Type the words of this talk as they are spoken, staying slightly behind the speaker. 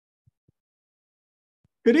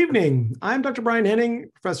Good evening. I'm Dr. Brian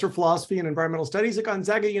Henning, Professor of Philosophy and Environmental Studies at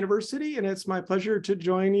Gonzaga University, and it's my pleasure to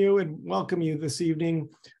join you and welcome you this evening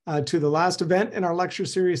to the last event in our lecture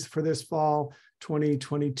series for this fall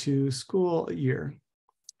 2022 school year.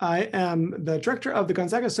 I am the director of the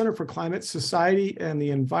Gonzaga Center for Climate, Society, and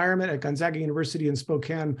the Environment at Gonzaga University in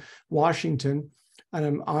Spokane, Washington. And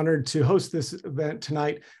I'm honored to host this event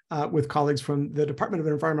tonight with colleagues from the Department of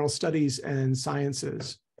Environmental Studies and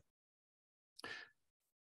Sciences.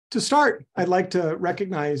 To start, I'd like to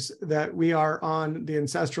recognize that we are on the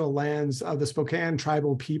ancestral lands of the Spokane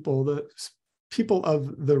tribal people, the people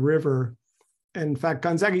of the river. In fact,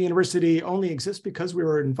 Gonzaga University only exists because we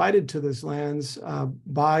were invited to these lands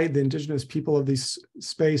by the indigenous people of this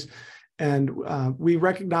space. And we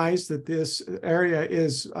recognize that this area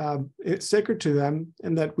is it's sacred to them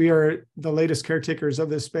and that we are the latest caretakers of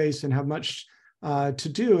this space and have much to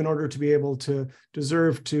do in order to be able to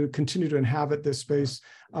deserve to continue to inhabit this space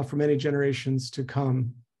for many generations to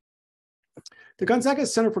come. The Gonzaga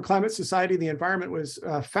Center for Climate, Society, and the Environment was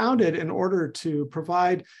founded in order to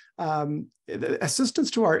provide assistance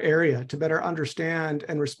to our area to better understand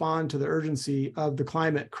and respond to the urgency of the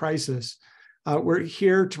climate crisis. We're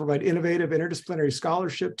here to provide innovative interdisciplinary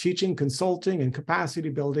scholarship, teaching, consulting, and capacity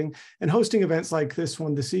building, and hosting events like this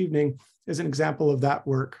one this evening is an example of that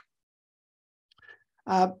work.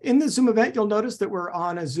 In the Zoom event, you'll notice that we're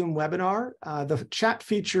on a Zoom webinar. The chat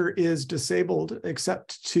feature is disabled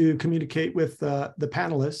except to communicate with the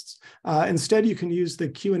panelists. Instead, you can use the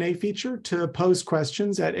Q&A feature to pose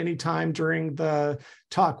questions at any time during the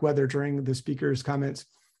talk, whether during the speaker's comments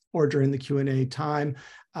or during the Q&A time.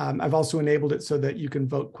 I've also enabled it so that you can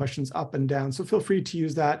vote questions up and down. So feel free to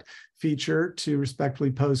use that feature to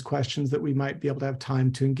respectfully pose questions that we might be able to have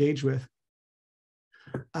time to engage with.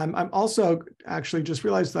 I'm also actually just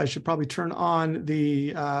realized that I should probably turn on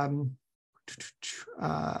the, I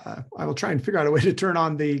will try and figure out a way to turn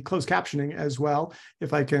on the closed captioning as well,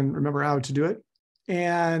 if I can remember how to do it.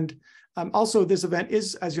 And also this event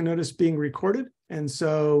is, as you notice, being recorded. And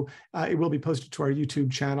so it will be posted to our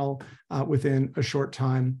YouTube channel within a short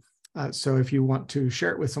time. So if you want to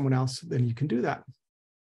share it with someone else, then you can do that.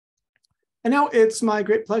 And now it's my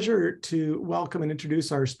great pleasure to welcome and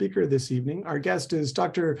introduce our speaker this evening. Our guest is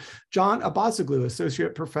Dr. John Abatzoglou,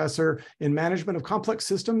 Associate Professor in Management of Complex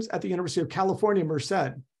Systems at the University of California,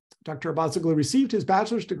 Merced. Dr. Abatzoglou received his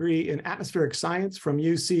bachelor's degree in atmospheric science from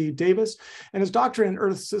UC Davis and his doctorate in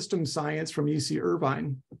earth system science from UC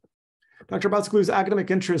Irvine. Dr. Abatzoglou's academic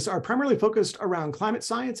interests are primarily focused around climate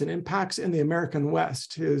science and impacts in the American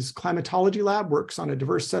West. His Climatology Lab works on a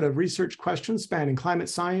diverse set of research questions spanning climate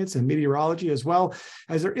science and meteorology, as well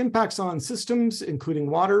as their impacts on systems, including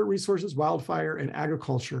water resources, wildfire, and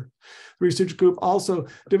agriculture. The research group also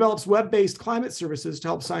develops web-based climate services to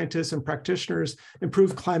help scientists and practitioners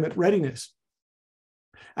improve climate readiness.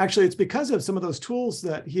 Actually, it's because of some of those tools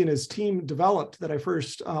that he and his team developed that I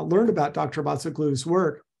first learned about Dr. Abatzoglou's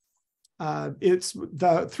work. It's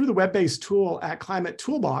through the web-based tool at Climate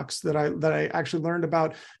Toolbox that I actually learned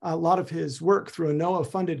about a lot of his work through a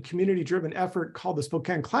NOAA-funded community-driven effort called the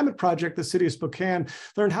Spokane Climate Project. The city of Spokane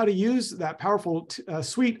learned how to use that powerful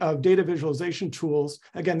suite of data visualization tools.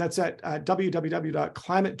 Again, that's at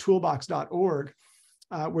www.climatetoolbox.org.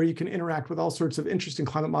 Where you can interact with all sorts of interesting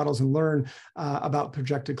climate models and learn about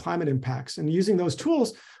projected climate impacts. And using those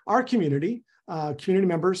tools, our community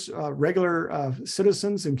members, regular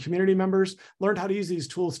citizens and community members learned how to use these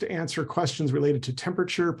tools to answer questions related to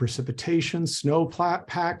temperature, precipitation,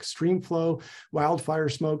 snowpack, stream flow, wildfire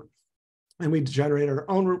smoke. And we generated our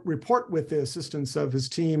own report with the assistance of his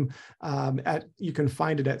team. You can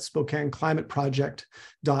find it at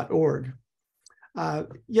SpokaneClimateProject.org.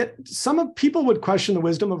 Yet some people would question the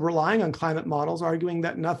wisdom of relying on climate models, arguing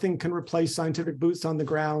that nothing can replace scientific boots on the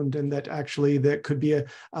ground and that actually that could be a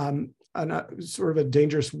sort of a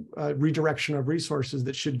dangerous redirection of resources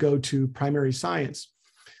that should go to primary science.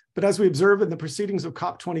 But as we observe in the proceedings of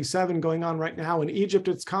COP27 going on right now in Egypt,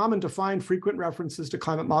 it's common to find frequent references to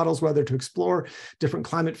climate models, whether to explore different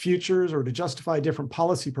climate futures or to justify different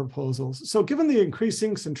policy proposals. So given the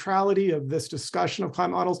increasing centrality of this discussion of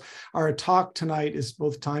climate models, our talk tonight is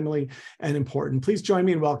both timely and important. Please join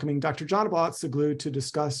me in welcoming Dr. John Abatzoglou to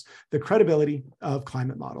discuss the credibility of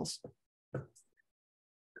climate models.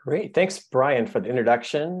 Great. Thanks, Brian, for the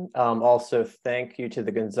introduction. Also, thank you to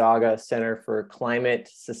the Gonzaga Center for Climate,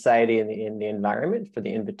 Society, and the Environment for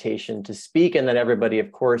the invitation to speak. And then everybody,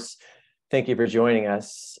 of course, thank you for joining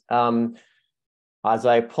us. As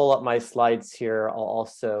I pull up my slides here, I'll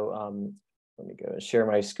also, let me go and share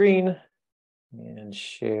my screen. And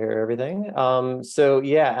share everything. So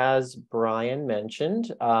yeah, as Brian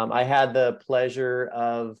mentioned, I had the pleasure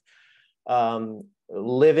of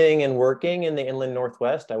living and working in the inland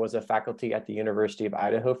Northwest. I was a faculty at the University of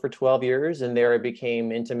Idaho for 12 years, and there I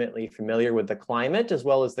became intimately familiar with the climate as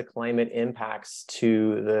well as the climate impacts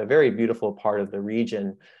to the very beautiful part of the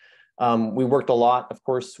region. We worked a lot, of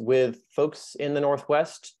course, with folks in the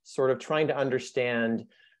Northwest, sort of trying to understand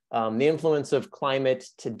the influence of climate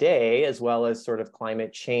today, as well as sort of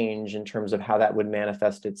climate change in terms of how that would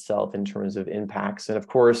manifest itself in terms of impacts. And of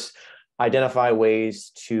course, identify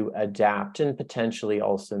ways to adapt and potentially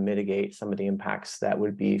also mitigate some of the impacts that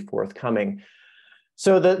would be forthcoming.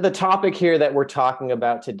 So the topic here that we're talking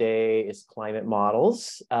about today is climate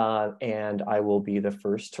models. And I will be the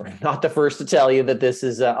first, or not the first, to tell you that this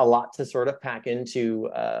is a lot to sort of pack into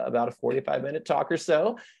about a 45-minute talk or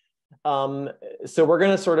so. So we're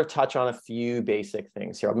going to sort of touch on a few basic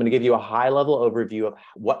things here. I'm going to give you a high-level overview of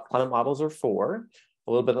what climate models are for,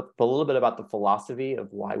 a little bit about the philosophy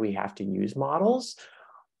of why we have to use models.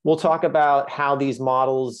 We'll talk about how these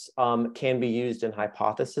models can be used in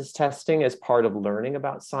hypothesis testing as part of learning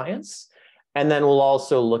about science. And then we'll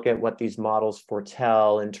also look at what these models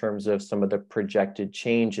foretell in terms of some of the projected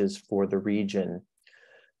changes for the region.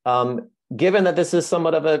 Given that this is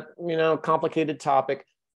somewhat of a complicated topic,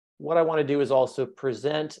 what I want to do is also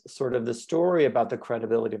present sort of the story about the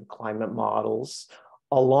credibility of climate models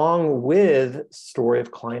along with story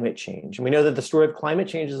of climate change. And we know that the story of climate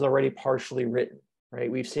change is already partially written,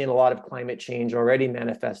 right? We've seen a lot of climate change already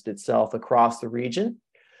manifest itself across the region,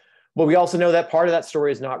 but we also know that part of that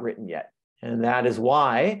story is not written yet. And that is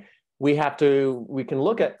why we can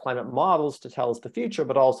look at climate models to tell us the future,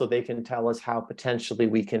 but also they can tell us how potentially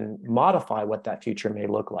we can modify what that future may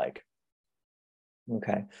look like.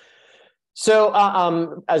 Okay. So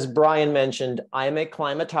as Brian mentioned, I'm a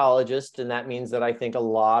climatologist, and that means that I think a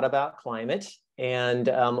lot about climate. And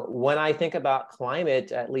when I think about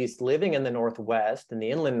climate, at least living in the Northwest, in the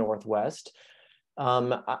inland Northwest,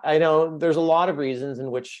 I know there's a lot of reasons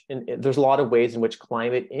in which, there's a lot of ways in which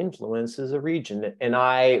climate influences a region. And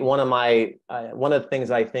one of the things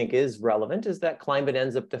I think is relevant is that climate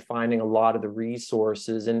ends up defining a lot of the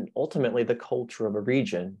resources and ultimately the culture of a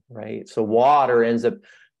region, right? So water ends up,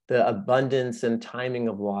 the abundance and timing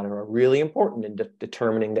of water are really important in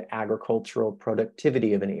determining the agricultural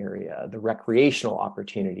productivity of an area, the recreational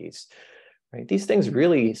opportunities, right? These things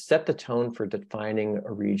really set the tone for defining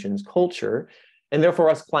a region's culture. And therefore,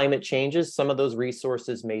 as climate changes, some of those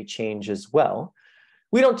resources may change as well.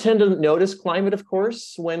 We don't tend to notice climate, of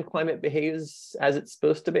course, when climate behaves as it's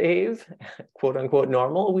supposed to behave, quote unquote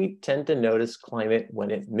normal. We tend to notice climate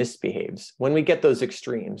when it misbehaves, when we get those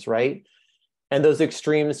extremes, right? And those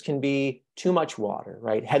extremes can be too much water,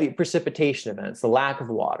 right? Heavy precipitation events, the lack of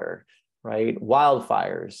water, right?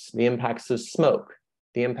 Wildfires, the impacts of smoke,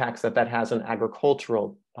 the impacts that has on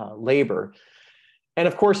agricultural labor. And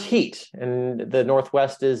of course, heat. And the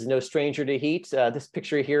Northwest is no stranger to heat. This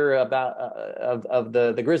picture here of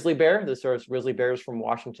the grizzly bear, the sort of grizzly bears from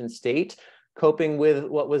Washington State, coping with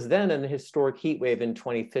what was then an historic heat wave in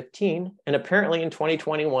 2015. And apparently in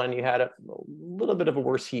 2021, you had a little bit of a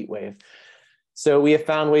worse heat wave. So we have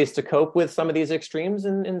found ways to cope with some of these extremes.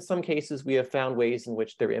 And in some cases, we have found ways in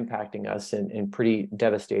which they're impacting us in pretty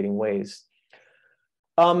devastating ways.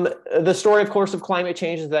 The story, of course, of climate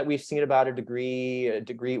change is that we've seen about a degree,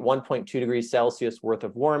 1.2 degrees Celsius worth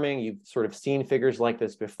of warming. You've sort of seen figures like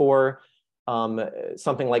this before.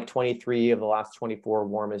 Something like 23 of the last 24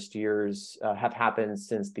 warmest years have happened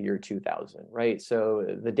since the year 2000, right?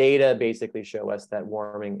 So the data basically show us that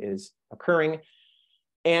warming is occurring.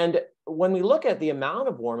 And when we look at the amount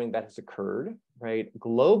of warming that has occurred, right,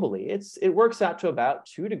 globally, it works out to about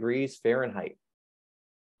 2 degrees Fahrenheit,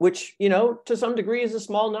 which, to some degree is a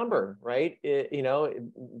small number, right?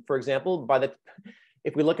 For example,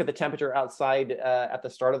 if we look at the temperature outside at the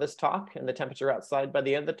start of this talk and the temperature outside by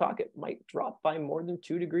the end of the talk, it might drop by more than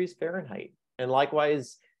 2 degrees Fahrenheit. And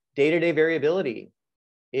likewise, day-to-day variability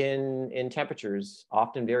in temperatures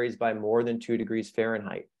often varies by more than 2 degrees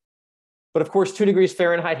Fahrenheit. But of course, 2 degrees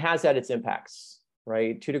Fahrenheit has had its impacts,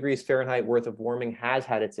 right? 2 degrees Fahrenheit worth of warming has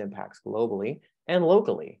had its impacts globally and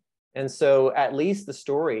locally. And so at least the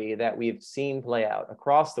story that we've seen play out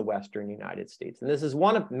across the Western United States, and this is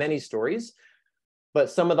one of many stories, but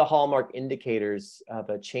some of the hallmark indicators of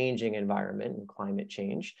a changing environment and climate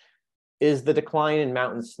change is the decline in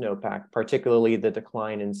mountain snowpack, particularly the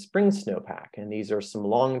decline in spring snowpack. And these are some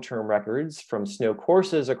long-term records from snow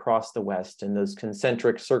courses across the West, and those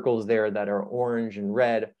concentric circles there that are orange and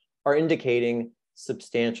red are indicating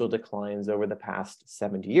substantial declines over the past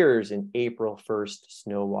 70 years in April 1st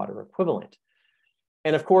snow water equivalent.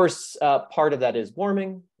 And of course, part of that is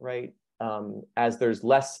warming, right? As there's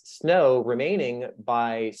less snow remaining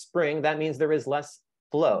by spring, that means there is less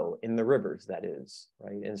flow in the rivers, that is,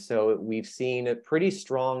 right? And so we've seen pretty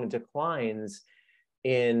strong declines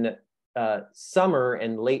in summer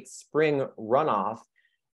and late spring runoff,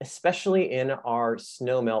 especially in our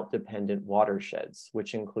snowmelt dependent watersheds,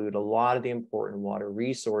 which include a lot of the important water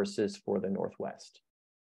resources for the Northwest.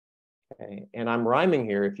 Okay, and I'm rhyming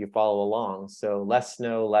here if you follow along. So less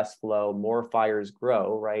snow, less flow, more fires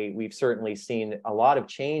grow, right? We've certainly seen a lot of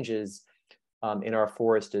changes in our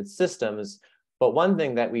forested systems. But one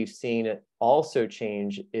thing that we've seen also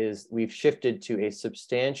change is we've shifted to a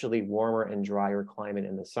substantially warmer and drier climate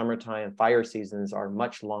in the summertime. Fire seasons are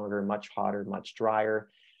much longer, much hotter, much drier.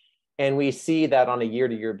 And we see that on a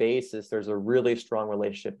year-to-year basis, there's a really strong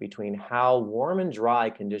relationship between how warm and dry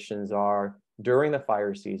conditions are during the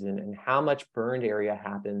fire season and how much burned area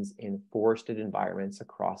happens in forested environments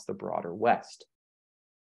across the broader West.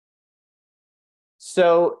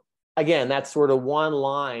 So again, that's sort of one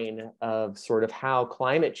line of sort of how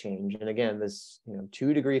climate change, and again, this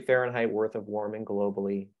 2 degrees Fahrenheit worth of warming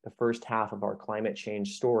globally, the first half of our climate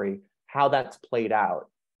change story, how that's played out.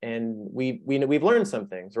 And we've learned some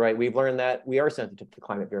things, right? We've learned that we are sensitive to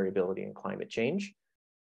climate variability and climate change.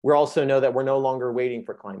 We also know that we're no longer waiting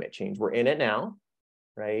for climate change. We're in it now,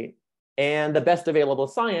 right? And the best available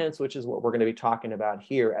science, which is what we're going to be talking about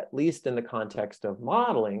here, at least in the context of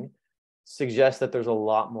modeling, suggests that there's a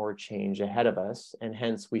lot more change ahead of us, and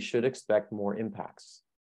hence we should expect more impacts.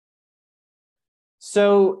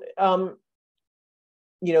 So,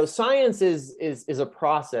 science is a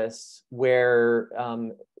process where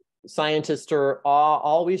scientists are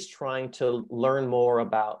always trying to learn more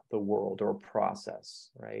about the world or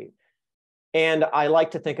process, right? And I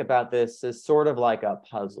like to think about this as sort of like a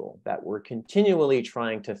puzzle that we're continually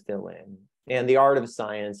trying to fill in. And the art of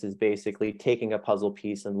science is basically taking a puzzle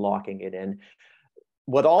piece and locking it in.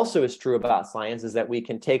 What also is true about science is that we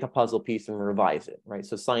can take a puzzle piece and revise it, right?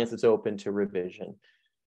 So science is open to revision.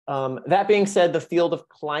 That being said, the field of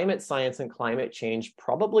climate science and climate change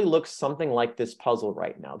probably looks something like this puzzle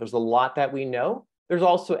right now. There's a lot that we know. There's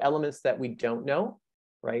also elements that we don't know,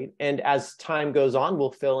 right? And as time goes on,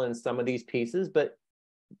 we'll fill in some of these pieces, but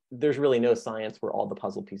there's really no science where all the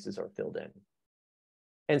puzzle pieces are filled in.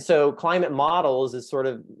 And so climate models is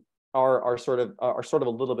are sort of a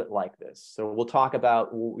little bit like this. So we'll talk about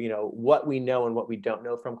what we know and what we don't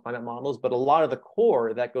know from climate models, but a lot of the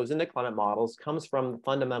core that goes into climate models comes from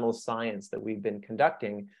fundamental science that we've been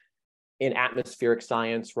conducting in atmospheric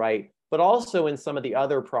science, right? But also in some of the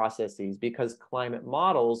other processes, because climate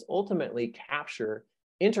models ultimately capture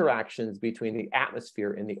interactions between the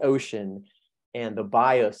atmosphere and the ocean and the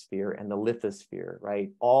biosphere and the lithosphere, right?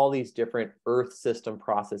 All these different Earth system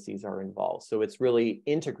processes are involved. So it's really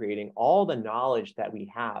integrating all the knowledge that we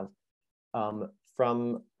have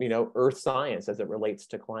from Earth science as it relates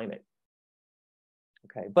to climate.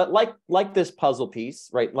 Okay, but like this puzzle piece,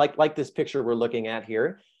 right? Like this picture we're looking at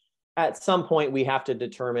here, at some point we have to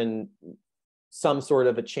determine some sort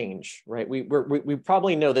of a change, right? We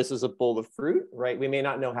probably know this is a bowl of fruit, right? We may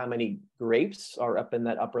not know how many grapes are up in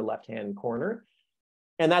that upper left-hand corner.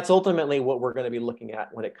 And that's ultimately what we're going to be looking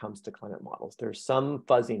at when it comes to climate models. There's some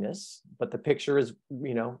fuzziness, but the picture is,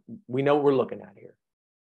 we know what we're looking at here.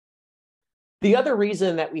 The other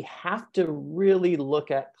reason that we have to really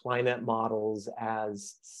look at climate models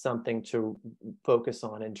as something to focus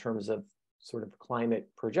on in terms of sort of climate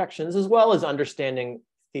projections, as well as understanding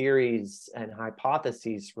theories and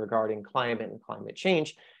hypotheses regarding climate and climate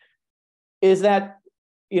change, is that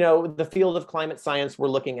the field of climate science, we're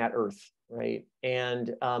looking at Earth, right?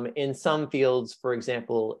 And in some fields, for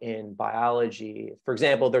example, in biology, for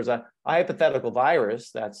example, there's a hypothetical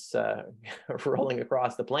virus that's rolling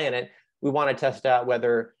across the planet. We want to test out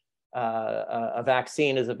whether a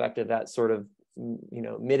vaccine is effective at sort of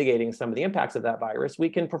mitigating some of the impacts of that virus. We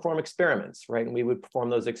can perform experiments, right? And we would perform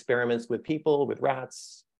those experiments with people, with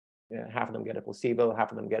rats. Half of them get a placebo,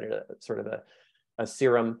 half of them get a sort of a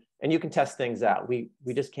serum, and you can test things out. We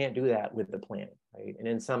just can't do that with the planet, right? And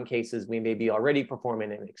in some cases, we may be already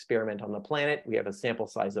performing an experiment on the planet. We have a sample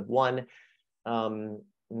size of 1. And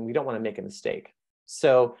we don't want to make a mistake.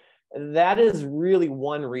 So that is really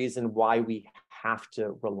one reason why we have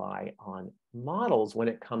to rely on models when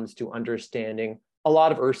it comes to understanding a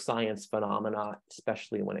lot of Earth science phenomena,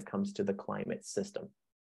 especially when it comes to the climate system.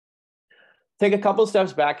 Take a couple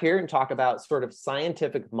steps back here and talk about sort of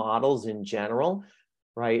scientific models in general,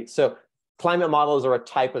 right? So climate models are a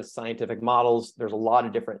type of scientific models. There's a lot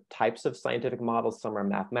of different types of scientific models. Some are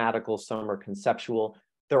mathematical, some are conceptual.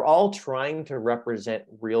 They're all trying to represent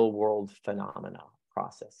real world phenomena.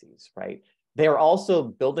 processes, right? They are also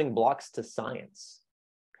building blocks to science,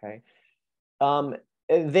 okay?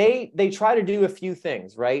 They try to do a few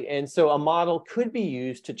things, right? And so a model could be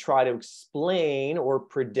used to try to explain or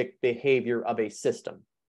predict behavior of a system,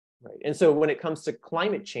 right? And so when it comes to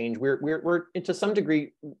climate change, we're to some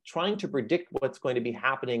degree trying to predict what's going to be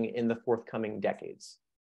happening in the forthcoming decades.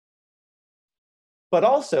 But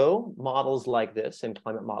also models like this, and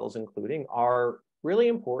climate models including, are really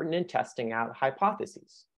important in testing out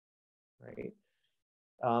hypotheses, right?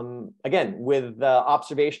 Again, with the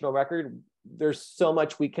observational record, there's so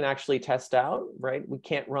much we can actually test out, right? We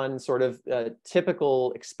can't run sort of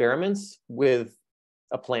typical experiments with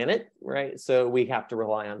a planet, right? So we have to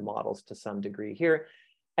rely on models to some degree here.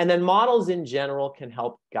 And then models in general can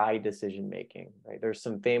help guide decision making, right? There's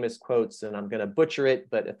some famous quotes, and I'm going to butcher it,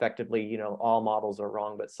 but effectively, you know, all models are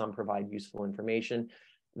wrong, but some provide useful information.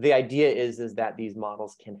 The idea is that these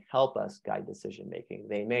models can help us guide decision making.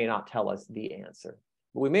 They may not tell us the answer.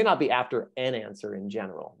 We may not be after an answer in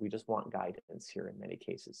general. We just want guidance here in many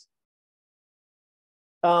cases.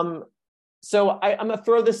 So I'm going to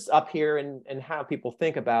throw this up here and have people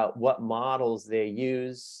think about what models they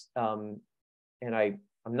use. And I'm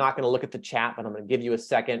not going to look at the chat, but I'm going to give you a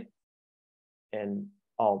second, and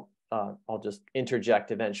I'll just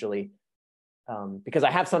interject eventually, because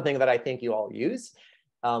I have something that I think you all use,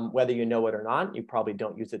 whether you know it or not. You probably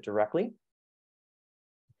don't use it directly.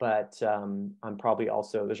 But I'm probably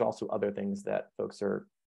also, there's also other things that folks are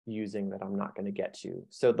using that I'm not going to get to.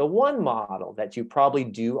 So the one model that you probably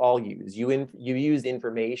do all use, you use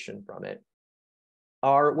information from it,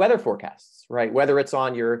 are weather forecasts, right? Whether it's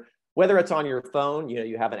on your phone, you know,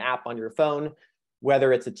 you have an app on your phone,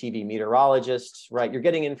 whether it's a TV meteorologist, right? You're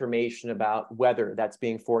getting information about weather that's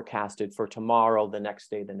being forecasted for tomorrow, the next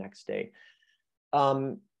day, the next day.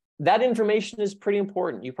 That information is pretty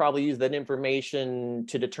important. You probably use that information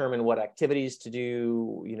to determine what activities to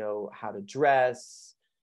do, you know, how to dress.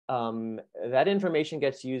 That information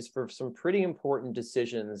gets used for some pretty important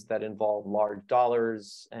decisions that involve large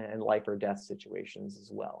dollars and life or death situations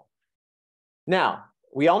as well. Now,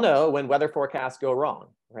 we all know when weather forecasts go wrong,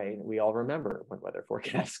 right? We all remember when weather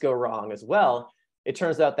forecasts go wrong as well. It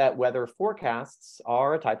turns out that weather forecasts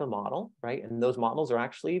are a type of model, right? And those models are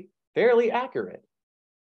actually fairly accurate.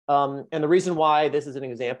 And the reason why this is an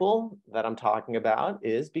example that I'm talking about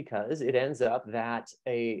is because it ends up that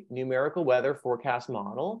a numerical weather forecast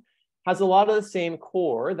model has a lot of the same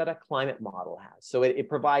core that a climate model has. So it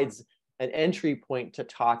provides an entry point to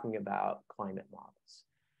talking about climate models.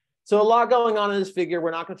 So a lot going on in this figure.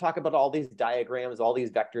 We're not going to talk about all these diagrams, all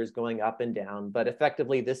these vectors going up and down, but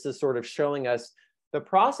effectively this is sort of showing us the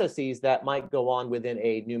processes that might go on within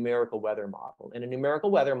a numerical weather model. And a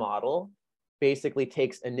numerical weather model basically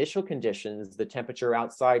takes initial conditions, the temperature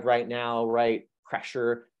outside right now, right,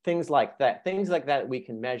 pressure, things like that we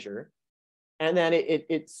can measure. And then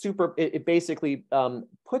it basically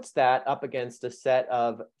puts that up against a set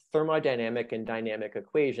of thermodynamic and dynamic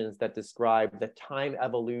equations that describe the time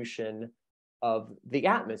evolution of the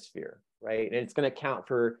atmosphere, right? And it's going to account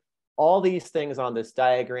for all these things on this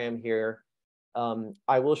diagram here.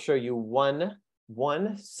 I will show you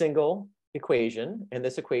one single equation, and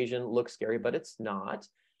this equation looks scary, but it's not.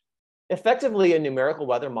 Effectively, a numerical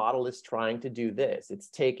weather model is trying to do this. It's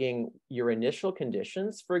taking your initial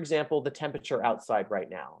conditions, for example, the temperature outside right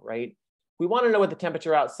now, right? We want to know what the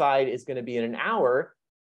temperature outside is going to be in an hour.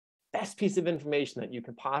 Best piece of information that you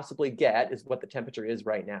can possibly get is what the temperature is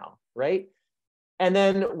right now, right? And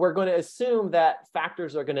then we're going to assume that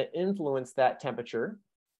factors are going to influence that temperature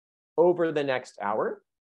over the next hour.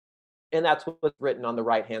 And that's what's written on the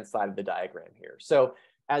right-hand side of the diagram here. So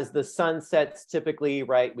as the sun sets, typically,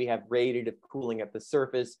 right, we have radiative cooling at the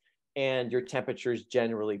surface, and your temperature is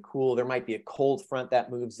generally cool. There might be a cold front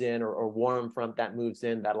that moves in, or warm front that moves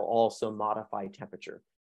in. That'll also modify temperature.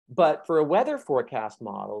 But for a weather forecast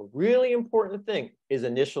model, really important thing is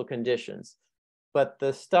initial conditions. But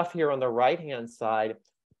the stuff here on the right-hand side,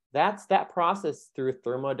 that's that process through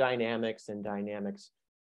thermodynamics and dynamics.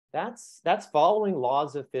 That's following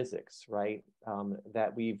laws of physics, right?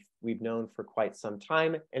 That we've known for quite some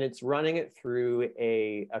time, and it's running it through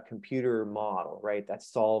a computer model, right?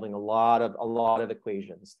 That's solving a lot of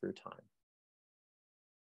equations through time.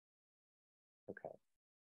 Okay.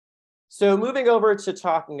 So moving over to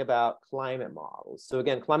talking about climate models. So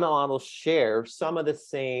again, climate models share some of the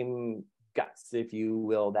same guts, if you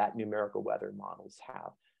will, that numerical weather models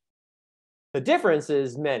have. The difference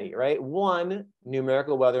is many, right? One,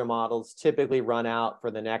 numerical weather models typically run out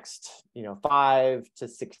for the next, 5 to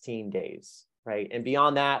 16 days, right? And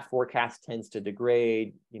beyond that, forecast tends to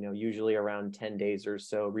degrade, usually around 10 days or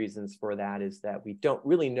so. Reasons for that is that we don't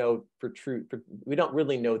really know we don't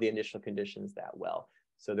really know the initial conditions that well.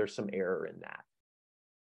 So there's some error in that.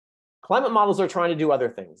 Climate models are trying to do other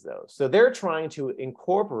things though. So they're trying to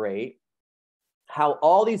incorporate how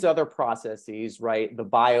all these other processes, right, the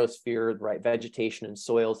biosphere, right, vegetation and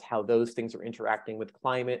soils, how those things are interacting with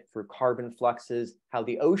climate through carbon fluxes, how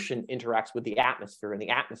the ocean interacts with the atmosphere and the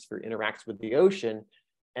atmosphere interacts with the ocean,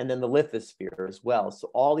 and then the lithosphere as well. So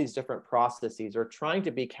all these different processes are trying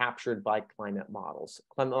to be captured by climate models.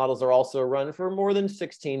 Climate models are also run for more than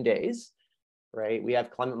 16 days, right? We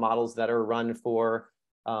have climate models that are run for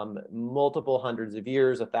multiple hundreds of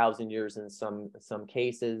years, 1,000 years in some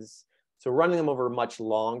cases. So running them over much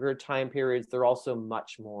longer time periods, they're also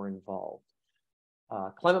much more involved.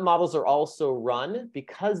 Climate models are also run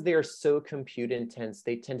because they're so compute intense.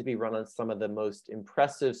 They tend to be run on some of the most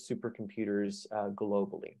impressive supercomputers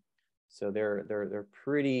globally. So they're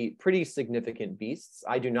pretty significant beasts.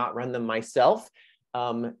 I do not run them myself.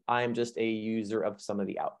 I'm just a user of some of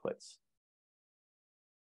the outputs.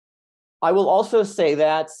 I will also say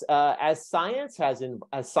that as science has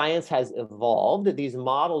evolved, these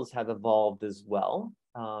models have evolved as well.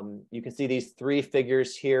 You can see these three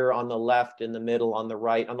figures here on the left, in the middle, on the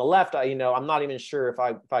right. On the left, I'm not even sure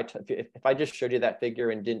if I just showed you that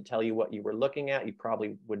figure and didn't tell you what you were looking at, you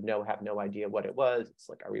probably would have no idea what it was. It's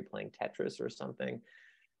like, are we playing Tetris or something?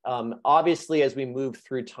 Obviously, as we move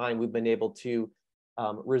through time, we've been able to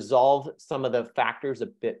resolve some of the factors a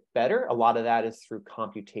bit better. A lot of that is through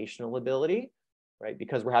computational ability, right?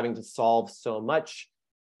 Because we're having to solve so much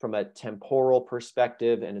from a temporal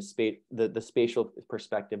perspective, and the spatial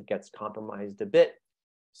perspective gets compromised a bit.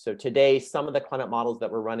 So today, some of the climate models that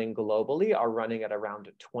we're running globally are running at around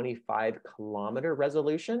 25-kilometer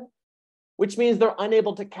resolution, which means they're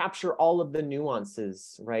unable to capture all of the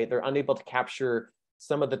nuances, right? They're unable to capture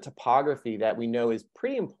some of the topography that we know is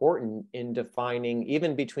pretty important in defining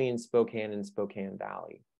even between Spokane and Spokane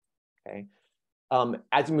Valley, okay?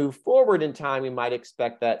 As we move forward in time, we might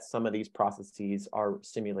expect that some of these processes are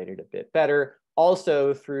simulated a bit better.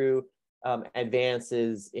 Also through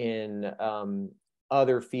advances in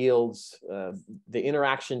other fields, the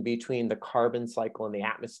interaction between the carbon cycle and the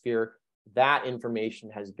atmosphere, that information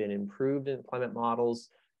has been improved in climate models.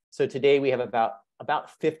 So today we have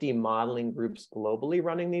about 50 modeling groups globally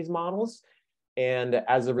running these models. And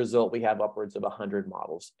as a result, we have upwards of 100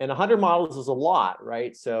 models. And 100 models is a lot,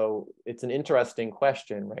 right? So it's an interesting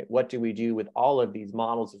question, right? What do we do with all of these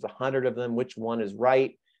models? There's 100 of them. Which one is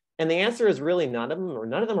right? And the answer is really none of them, or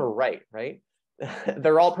none of them are right, right?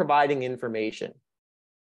 They're all providing information.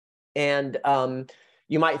 And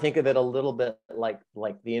you might think of it a little bit like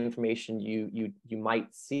the information you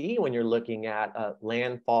might see when you're looking at a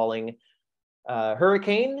landfalling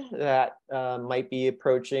hurricane that might be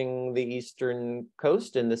approaching the eastern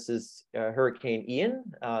coast. And this is Hurricane Ian,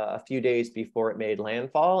 a few days before it made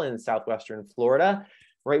landfall in southwestern Florida,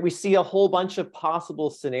 right? We see a whole bunch of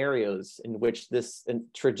possible scenarios in which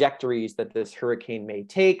trajectories that this hurricane may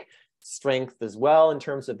take, strength as well in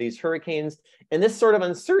terms of these hurricanes. And this sort of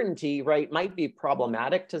uncertainty, right, might be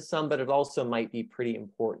problematic to some, but it also might be pretty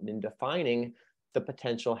important in defining the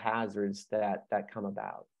potential hazards that come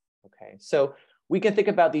about. Okay, so we can think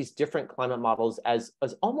about these different climate models as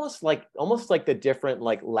almost like the different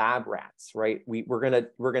lab rats, right? We're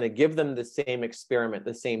gonna give them the same experiment,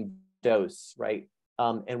 the same dose, right?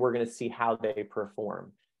 And we're gonna see how they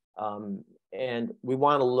perform. And we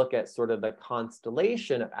want to look at sort of the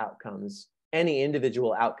constellation of outcomes. Any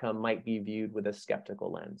individual outcome might be viewed with a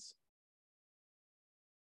skeptical lens.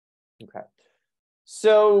 Okay.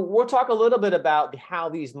 So we'll talk a little bit about how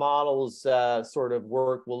these models sort of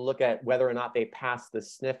work. We'll look at whether or not they pass the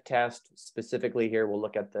sniff test. Specifically here, we'll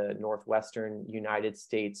look at the Northwestern United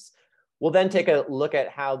States. We'll then take a look at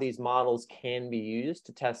how these models can be used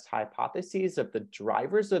to test hypotheses of the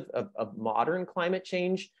drivers of modern climate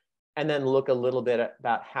change, and then look a little bit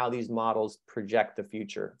about how these models project the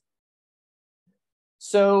future.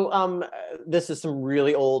 So this is some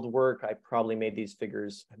really old work. I probably made these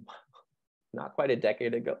figures not quite a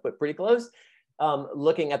decade ago, but pretty close,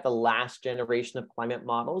 looking at the last generation of climate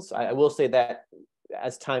models. I will say that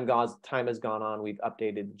as time has gone on, we've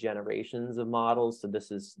updated generations of models. So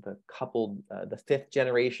this is the fifth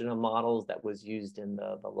generation of models that was used in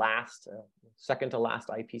the second to last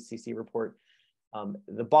IPCC report.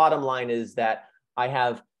 The bottom line is that I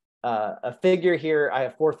have a figure here. I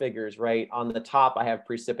have four figures, right? On the top, I have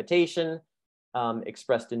precipitation,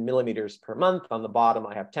 expressed in millimeters per month. On the bottom,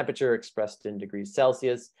 I have temperature expressed in degrees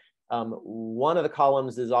Celsius. One of the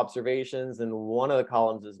columns is observations and one of the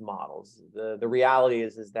columns is models. The reality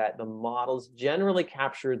is that the models generally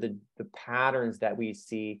capture the patterns that we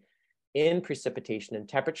see in precipitation and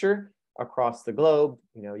temperature across the globe.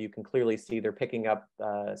 You can clearly see they're picking up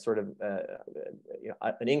an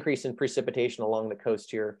increase in precipitation along the coast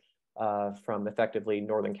here from effectively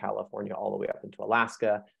Northern California all the way up into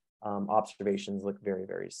Alaska. Observations look very,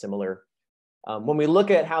 very similar. When we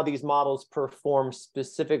look at how these models perform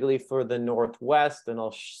specifically for the Northwest, and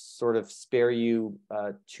I'll sort of spare you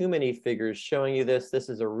too many figures showing you this. This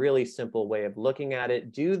is a really simple way of looking at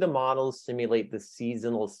it. Do the models simulate the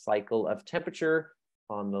seasonal cycle of temperature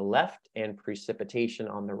on the left and precipitation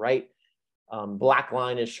on the right? Black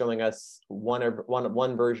line is showing us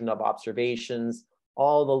one version of observations.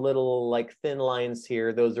 All the little thin lines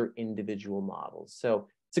here, those are individual models. So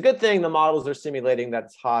it's a good thing the models are simulating that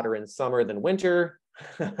it's hotter in summer than winter.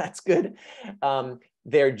 That's good.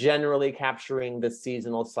 They're generally capturing the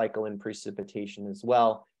seasonal cycle in precipitation as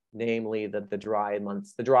well, namely that the dry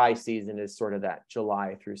months. The dry season is sort of that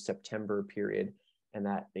July through September period. And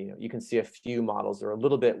that, you can see a few models are a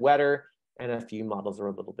little bit wetter and a few models are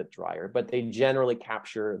a little bit drier, but they generally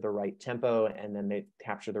capture the right tempo, and then they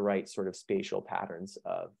capture the right sort of spatial patterns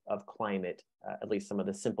of climate, at least some of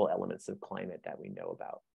the simple elements of climate that we know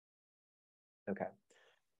about. Okay.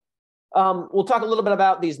 We'll talk a little bit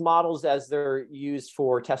about these models as they're used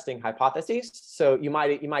for testing hypotheses. So you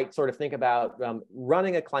might sort of think about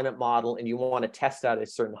running a climate model and you want to test out a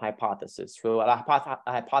certain hypothesis. So a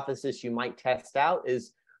hypothesis you might test out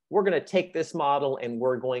is, we're going to take this model and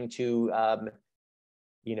we're going to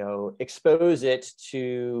expose it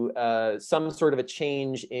to some sort of a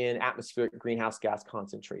change in atmospheric greenhouse gas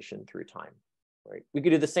concentration through time. Right? We could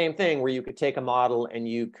do the same thing where you could take a model and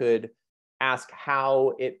you could ask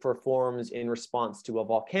how it performs in response to a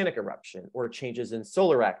volcanic eruption or changes in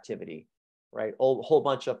solar activity, right? A whole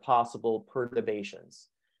bunch of possible perturbations.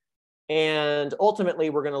 And ultimately,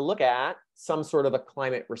 we're going to look at some sort of a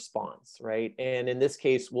climate response, right? And in this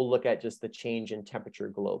case, we'll look at just the change in temperature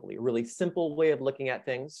globally, a really simple way of looking at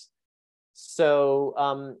things. So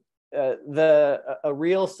a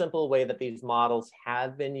real simple way that these models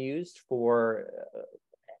have been used for,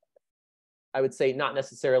 I would say, not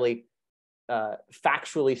necessarily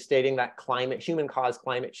factually stating that human-caused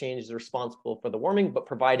climate change is responsible for the warming, but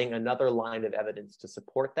providing another line of evidence to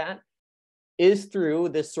support that, is through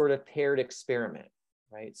this sort of paired experiment,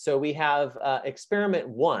 right? So we have experiment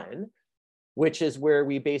 1, which is where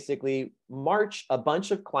we basically march a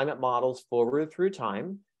bunch of climate models forward through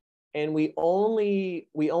time, and we only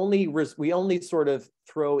sort of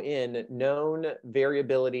throw in known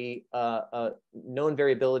variability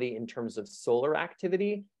in terms of solar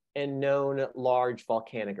activity and known large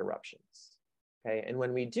volcanic eruptions. Okay, and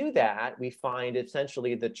when we do that, we find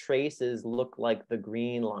essentially the traces look like the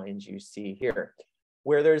green lines you see here,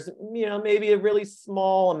 where there's maybe a really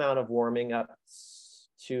small amount of warming up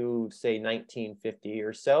to say 1950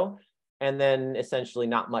 or so, and then essentially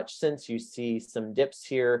not much since. You see some dips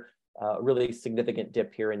here, really significant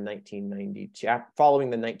dip here in 1992, following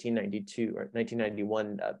the 1992 or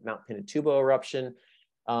 1991 Mount Pinatubo eruption.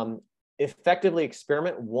 Effectively,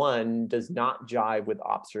 experiment 1 does not jive with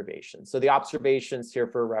observations. So the observations here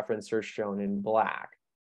for reference are shown in black.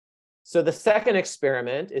 So the second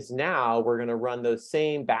experiment is now we're going to run those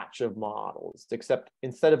same batch of models, except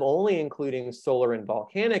instead of only including solar and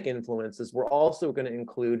volcanic influences, we're also going to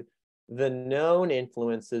include the known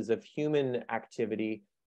influences of human activity,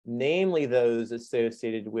 namely those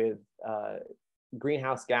associated with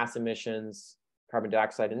greenhouse gas emissions, carbon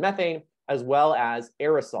dioxide and methane, as well as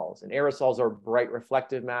aerosols. And aerosols are bright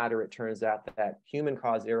reflective matter. It turns out that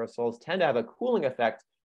human-caused aerosols tend to have a cooling effect,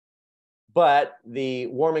 but the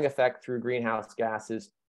warming effect through greenhouse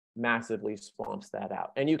gases massively swamps that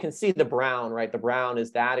out. And you can see the brown, right? The brown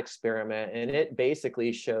is that experiment, and it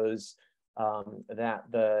basically shows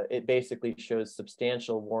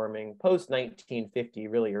substantial warming post-1950,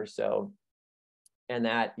 really, or so, and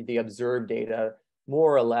that the observed data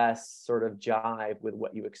more or less sort of jive with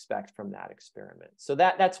what you expect from that experiment. So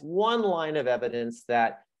that's one line of evidence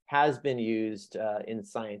that has been used in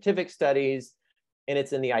scientific studies, and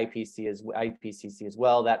it's in the IPCC as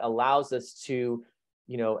well, that allows us to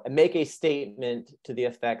make a statement to the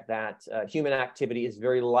effect that human activity is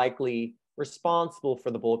very likely responsible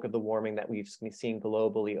for the bulk of the warming that we've seen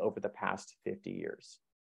globally over the past 50 years.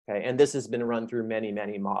 Okay, and this has been run through many,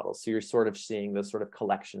 many models. So you're sort of seeing this sort of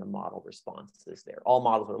collection of model responses there. All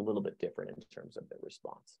models are a little bit different in terms of their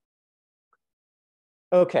response.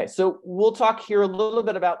 Okay, so we'll talk here a little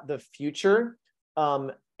bit about the future.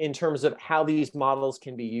 in terms of how these models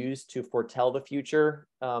can be used to foretell the future.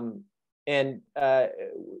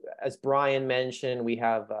 As Brian mentioned, we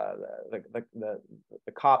have the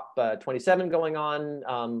COP 27 going on,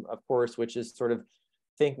 of course, which is sort of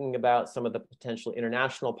thinking about some of the potential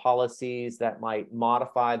international policies that might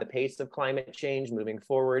modify the pace of climate change moving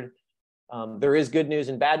forward. There is good news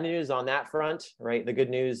and bad news on that front, right? The good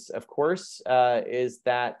news, of course, is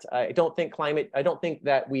that I don't think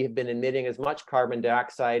that we have been emitting as much carbon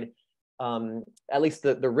dioxide, at least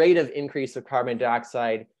the rate of increase of carbon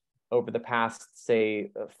dioxide over the past,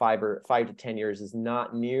 say, 5 to 10 years is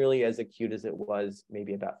not nearly as acute as it was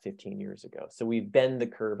maybe about 15 years ago. So we bend the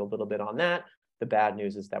curve a little bit on that. The bad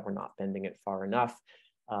news is that we're not bending it far enough.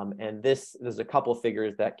 And there's a couple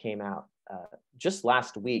figures that came out just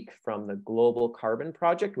last week from the Global Carbon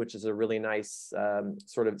Project, which is a really nice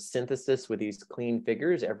sort of synthesis with these clean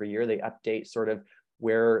figures. Every year they update sort of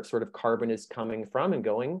where sort of carbon is coming from and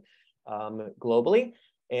going globally.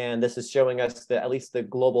 And this is showing us that at least the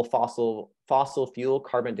global fossil fuel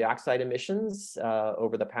carbon dioxide emissions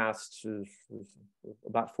over the past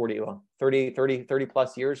about 30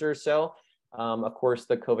 plus years or so. Of course,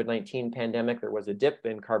 the COVID-19 pandemic, there was a dip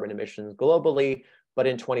in carbon emissions globally, but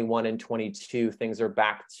in 21 and 22, things are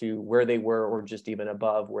back to where they were or just even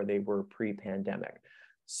above where they were pre-pandemic.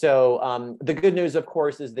 So the good news, of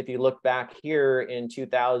course, is that if you look back here in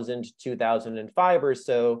 2000, 2005 or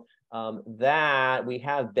so, that we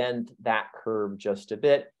have bent that curve just a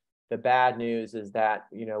bit. The bad news is that,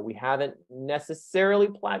 you know, we haven't necessarily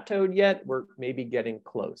plateaued yet. We're maybe getting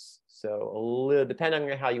close. So a little, depending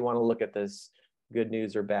on how you want to look at this, good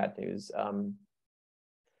news or bad news.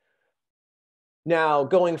 Now,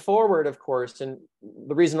 going forward, of course, and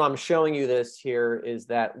the reason I'm showing you this here is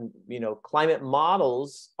that, you know, climate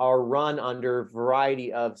models are run under a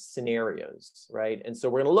variety of scenarios, right? And so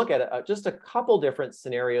we're going to look at just a couple different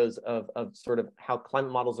scenarios of sort of how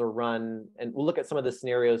climate models are run, and we'll look at some of the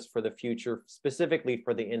scenarios for the future, specifically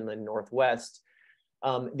for the inland Northwest.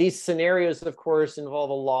 These scenarios, of course, involve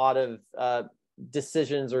a lot of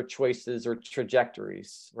decisions or choices or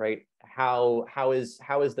trajectories, right? How is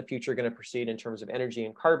the future going to proceed in terms of energy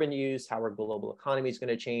and carbon use? How are global economies going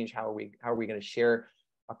to change? How are we going to share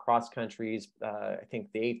across countries? I think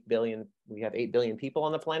we have 8 billion people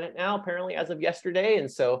on the planet now, apparently, as of yesterday.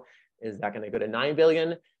 And so is that going to go to 9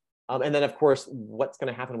 billion? And then, of course, what's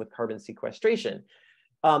going to happen with carbon sequestration?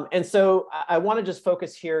 And so I want to just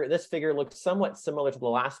focus here. This figure looks somewhat similar to the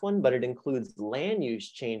last one, but it includes land use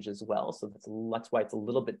change as well. So that's why it's a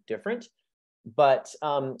little bit different. But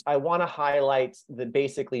I want to highlight the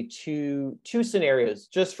basically two scenarios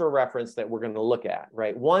just for reference that we're going to look at,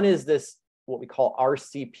 right? One is this, what we call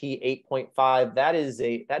RCP 8.5. That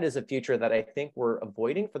is a future that I think we're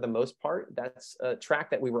avoiding for the most part. That's a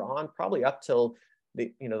track that we were on probably up till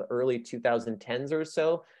the early 2010s or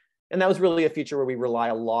so. And that was really a future where we rely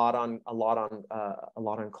a lot on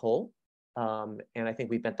coal, and I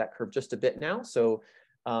think we bent that curve just a bit now. So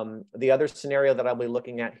the other scenario that I'll be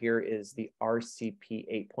looking at here is the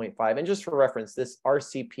RCP 8.5, and just for reference, this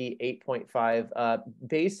RCP 8.5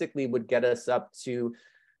 basically would get us up to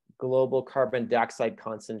global carbon dioxide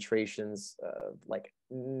concentrations like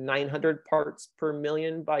 900 parts per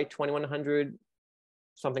million by 2100.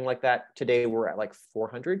 Something like that. Today we're at like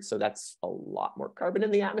 400, so that's a lot more carbon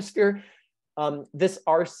in the atmosphere. This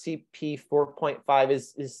RCP 4.5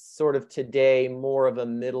 is sort of today more of a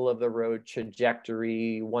middle of the road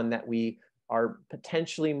trajectory, one that we are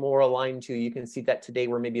potentially more aligned to. You can see that today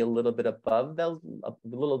we're maybe a little bit above RCP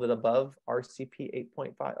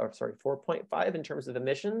 8.5, or sorry, 4.5 in terms of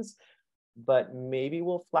emissions, but maybe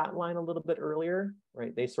we'll flatline a little bit earlier,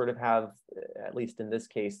 right? They sort of have, at least in this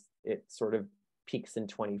case, it sort of peaks in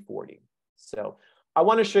 2040. So I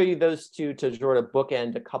want to show you those two to sort of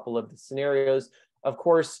bookend a couple of the scenarios. Of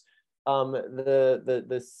course,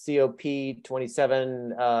 the COP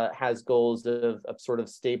 27 has goals of sort of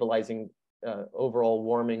stabilizing overall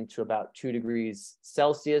warming to about 2 degrees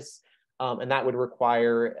Celsius, and that would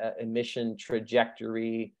require emission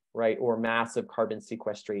trajectory, right, or massive carbon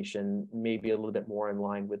sequestration, maybe a little bit more in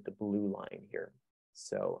line with the blue line here.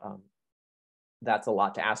 So that's a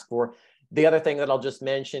lot to ask for. The other thing that I'll just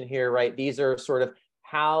mention here, right, these are sort of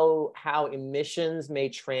how emissions may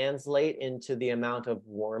translate into the amount of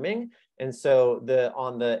warming. And so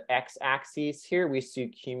on the x-axis here, we see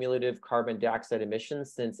cumulative carbon dioxide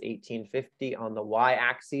emissions since 1850. On the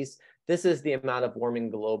y-axis, this is the amount of warming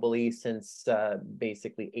globally since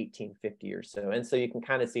basically 1850 or so. And so you can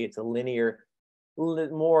kind of see it's a linear,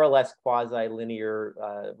 more or less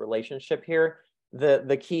quasi-linear relationship here.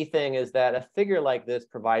 the key thing is that a figure like this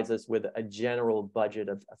provides us with a general budget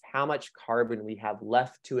of how much carbon we have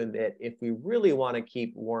left to emit if we really want to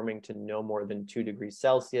keep warming to no more than 2 degrees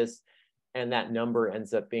Celsius. And that number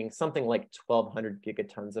ends up being something like 1,200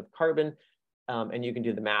 gigatons of carbon. And you can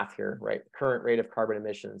do the math here, right? Current rate of carbon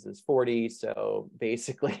emissions is 40. So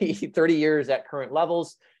basically 30 years at current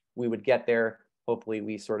levels, we would get there. Hopefully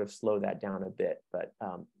we sort of slow that down a bit, but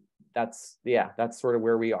that's sort of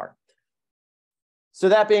where we are. So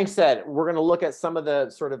that being said, we're going to look at some of the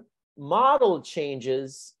sort of model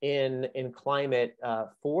changes in climate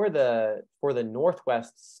for the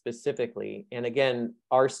Northwest specifically. And again,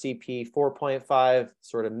 RCP 4.5,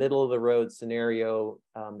 sort of middle of the road scenario,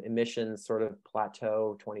 emissions sort of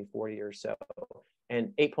plateau 2040 or so.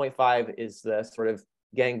 And 8.5 is the sort of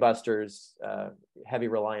gangbusters, heavy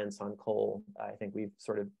reliance on coal. I think we've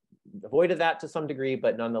sort of avoided that to some degree,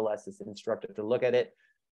 but nonetheless, it's instructive to look at it.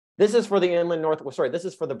 This is for the inland north, sorry, this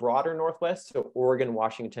is for the broader Northwest. So Oregon,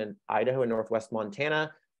 Washington, Idaho, and Northwest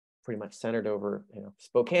Montana, pretty much centered over,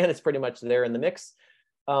 Spokane is pretty much there in the mix.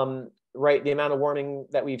 Right, the amount of warming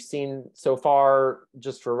that we've seen so far,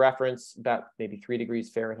 just for reference, about maybe 3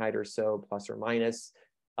 degrees Fahrenheit or so, plus or minus.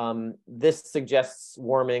 This suggests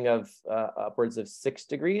warming of upwards of 6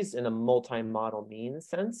 degrees in a multi-model mean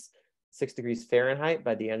sense. 6 degrees Fahrenheit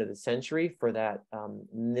by the end of the century for that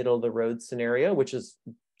middle of the road scenario, which is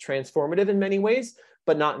transformative in many ways,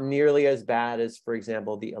 but not nearly as bad as, for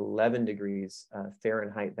example, the 11 degrees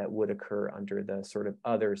Fahrenheit that would occur under the sort of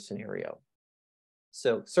other scenario.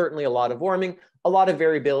 So certainly a lot of warming, a lot of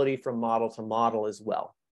variability from model to model as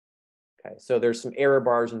well. Okay, so there's some error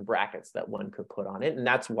bars and brackets that one could put on it, and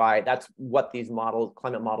that's what these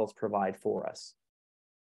climate models provide for us.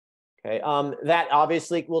 Okay, that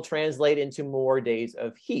obviously will translate into more days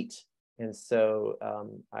of heat. And so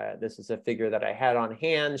this is a figure that I had on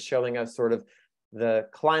hand showing us sort of the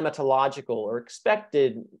climatological or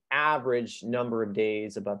expected average number of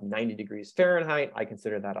days above 90 degrees Fahrenheit. I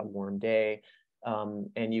consider that a warm day.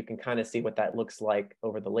 And you can kind of see what that looks like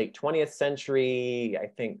over the late 20th century. I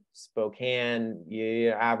think Spokane,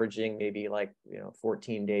 averaging maybe like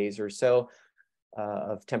 14 days or so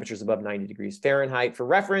of temperatures above 90 degrees Fahrenheit. For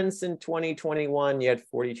reference, in 2021, you had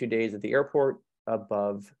 42 days at the airport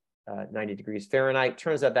above 90 degrees Fahrenheit.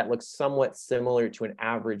 Turns out that looks somewhat similar to an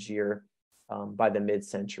average year by the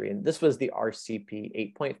mid-century. And this was the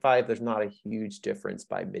RCP 8.5. There's not a huge difference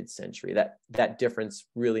by mid-century. That difference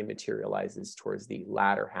really materializes towards the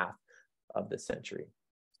latter half of the century.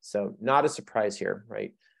 So not a surprise here,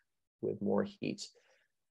 right, with more heat.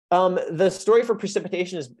 The story for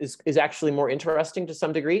precipitation is actually more interesting to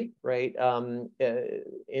some degree, right?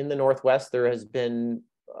 In the Northwest, there has been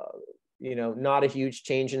not a huge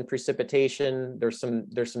change in precipitation. There's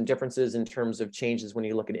some differences in terms of changes when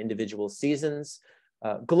you look at individual seasons.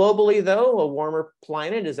 Globally, though, a warmer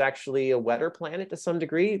planet is actually a wetter planet to some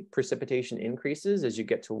degree. Precipitation increases as you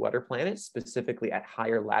get to wetter planets, specifically at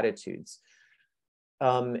higher latitudes.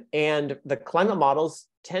 And the climate models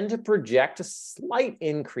tend to project a slight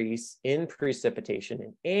increase in precipitation,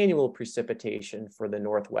 in annual precipitation for the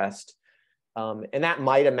Northwest. And that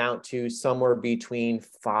might amount to somewhere between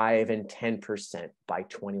 5 and 10% by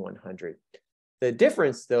 2100. The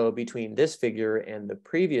difference, though, between this figure and the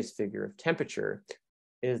previous figure of temperature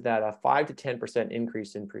is that a 5 to 10%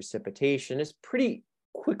 increase in precipitation is pretty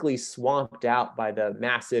quickly swamped out by the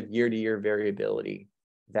massive year-to-year variability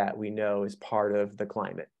that we know is part of the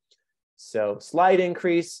climate. So slight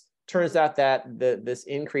increase, turns out that this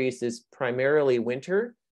increase is primarily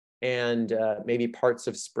winter and maybe parts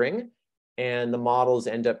of spring. And the models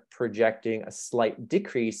end up projecting a slight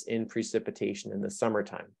decrease in precipitation in the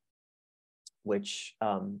summertime, which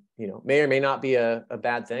may or may not be a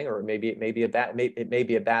bad thing, or it may be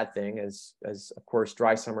a bad thing, as of course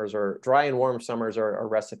dry and warm summers are a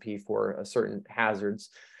recipe for certain hazards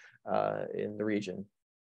in the region.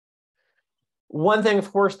 One thing, of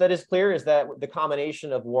course, that is clear is that the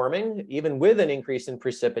combination of warming, even with an increase in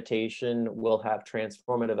precipitation, will have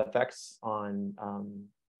transformative effects on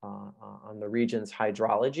the region's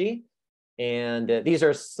hydrology. And these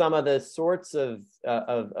are some of the sorts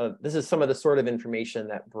this is some of the sort of information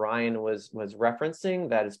that Brian was referencing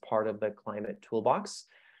that is part of the climate toolbox.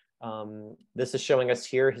 This is showing us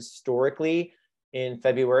here historically in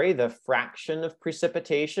February, the fraction of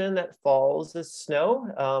precipitation that falls as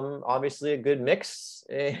snow. Obviously a good mix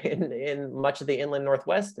in much of the inland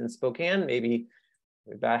Northwest. In Spokane, maybe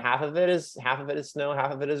about half of it is snow,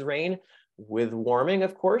 half of it is rain. With warming,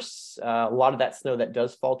 of course, a lot of that snow that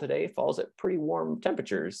does fall today falls at pretty warm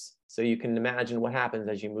temperatures. So you can imagine what happens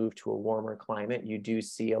as you move to a warmer climate. You do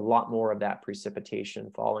see a lot more of that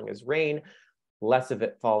precipitation falling as rain. less of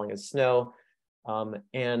it falling as snow.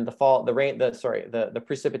 And the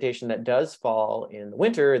precipitation that does fall in the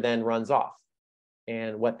winter then runs off.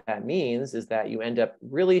 And what that means is that you end up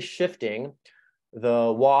really shifting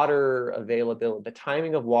the water availability, the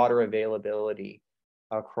timing of water availability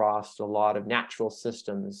across a lot of natural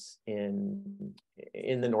systems in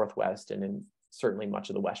the Northwest and in certainly much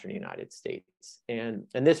of the Western United States. And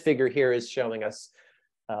this figure here is showing us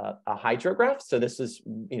a hydrograph. So this is,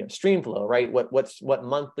 stream flow, right? What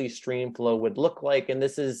monthly stream flow would look like. And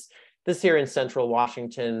this here in central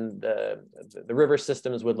Washington, the river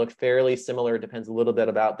systems would look fairly similar. It depends a little bit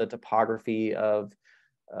about the topography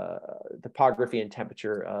and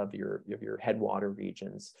temperature of your headwater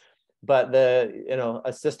regions. But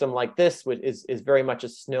a system like this is very much a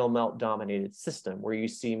snow melt dominated system, where you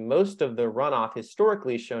see most of the runoff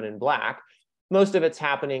historically shown in black. Most of it's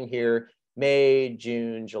happening here May,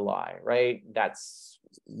 June, July, right? That's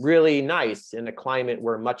really nice in a climate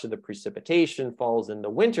where much of the precipitation falls in the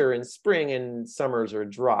winter and spring, and summers are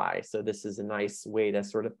dry. So this is a nice way to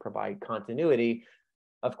sort of provide continuity.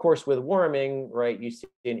 Of course, with warming, right, you see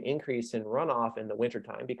an increase in runoff in the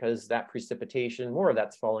wintertime because that precipitation, more of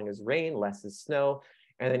that's falling as rain, less as snow.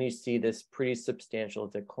 And then you see this pretty substantial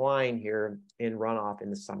decline here in runoff in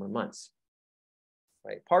the summer months.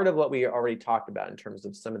 Right, part of what we already talked about in terms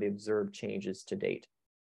of some of the observed changes to date.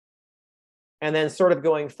 And then sort of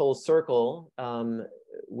going full circle,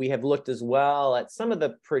 we have looked as well at some of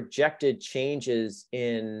the projected changes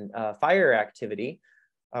in fire activity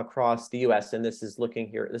across the US. And this is looking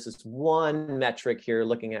here, this is one metric here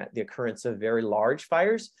looking at the occurrence of very large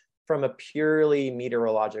fires from a purely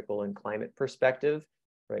meteorological and climate perspective,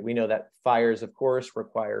 right? We know that fires, of course,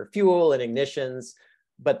 require fuel and ignitions,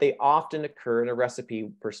 but they often occur in a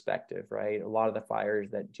recipe perspective, right? A lot of the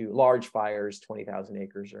fires that do large fires, 20,000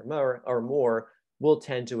 acres or more, will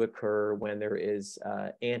tend to occur when there is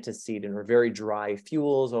antecedent or very dry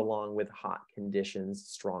fuels along with hot conditions,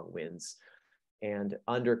 strong winds. And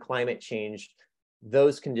under climate change,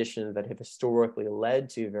 those conditions that have historically led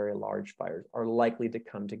to very large fires are likely to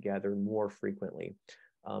come together more frequently.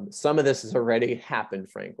 Some of this has already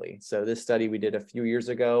happened, frankly. So this study we did a few years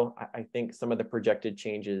ago, I think some of the projected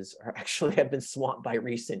changes have been swamped by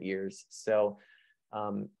recent years. So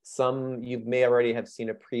some you may already have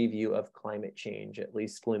seen a preview of climate change, at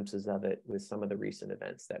least glimpses of it with some of the recent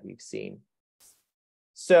events that we've seen.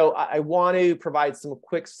 So I want to provide some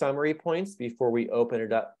quick summary points before we open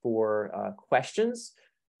it up for questions.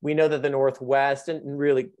 We know that the Northwest and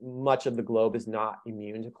really much of the globe is not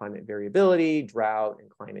immune to climate variability, drought, and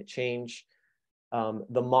climate change.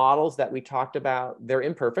 The models that we talked about, they're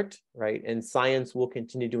imperfect, right? And science will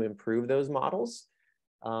continue to improve those models.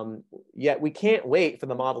 Yet we can't wait for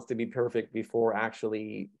the models to be perfect before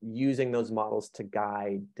actually using those models to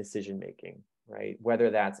guide decision-making, right? Whether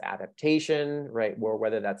that's adaptation, right? Or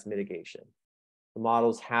whether that's mitigation. The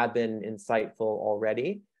models have been insightful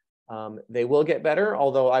already. They will get better,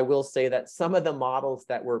 although I will say that some of the models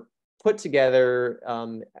that were put together,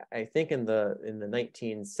 I think in the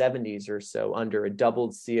 1970s or so, under a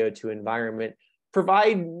doubled CO2 environment,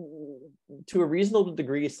 provide to a reasonable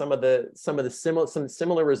degree some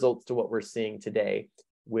similar results to what we're seeing today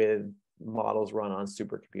with models run on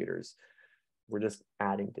supercomputers. We're just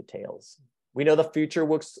adding details. We know the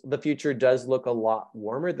future does look a lot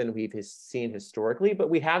warmer than we've seen historically, but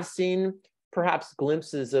we have seen perhaps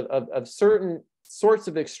glimpses of certain sorts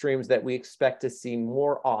of extremes that we expect to see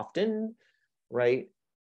more often, right?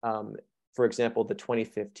 For example, the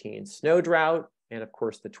 2015 snow drought, and of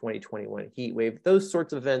course the 2021 heat wave. Those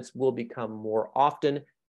sorts of events will become more often.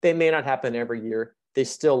 They may not happen every year. They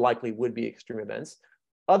still likely would be extreme events.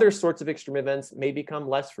 Other sorts of extreme events may become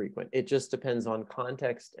less frequent. It just depends on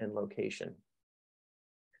context and location.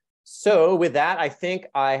 So with that, I think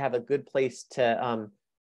I have a good place to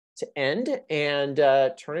end and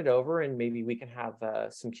turn it over, and maybe we can have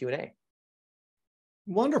some Q&A.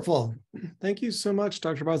 Wonderful. Thank you so much,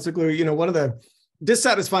 Dr. Abatzoglou. One of the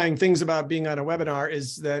dissatisfying things about being on a webinar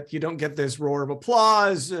is that you don't get this roar of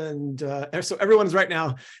applause. And so everyone's right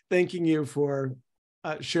now thanking you for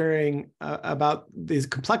sharing about these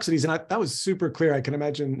complexities. And that was super clear. I can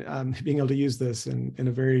imagine being able to use this in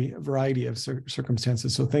a variety of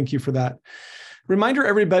circumstances. So thank you for that. Reminder,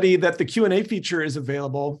 everybody, that the Q&A feature is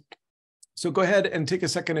available. So go ahead and take a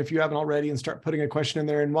second if you haven't already and start putting a question in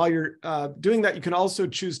there. And while you're doing that, you can also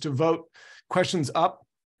choose to vote questions up.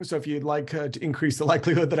 So if you'd like to increase the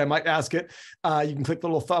likelihood that I might ask it, you can click the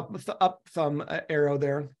little up thumb arrow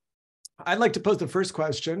there. I'd like to pose the first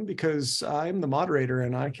question because I'm the moderator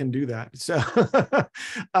and I can do that.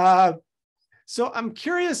 So I'm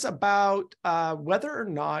curious about whether or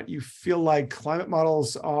not you feel like climate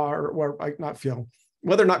models are, or not feel,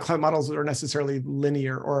 whether or not climate models are necessarily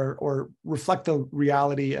linear or reflect the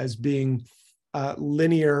reality as being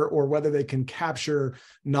linear, or whether they can capture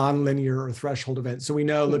nonlinear or threshold events. So we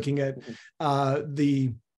know, looking at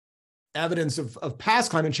the evidence of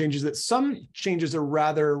past climate changes, that some changes are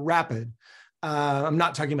rather rapid. I'm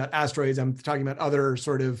not talking about asteroids. I'm talking about other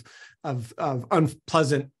sort of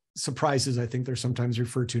unpleasant surprises. I think they're sometimes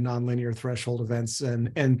referred to nonlinear threshold events.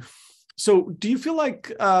 And so do you feel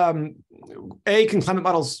like, can climate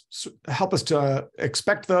models help us to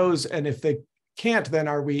expect those? And if they can't, then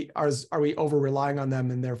are we over relying on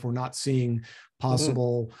them and therefore not seeing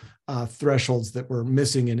possible thresholds that we're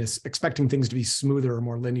missing, and is expecting things to be smoother or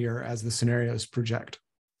more linear as the scenarios project?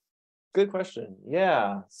 Good question.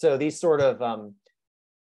 Yeah. So these sort of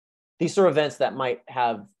events that might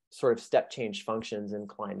have sort of step change functions in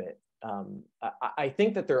climate, I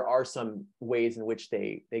think that there are some ways in which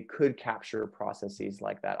they could capture processes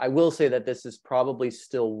like that. I will say that this is probably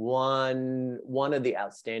still one of the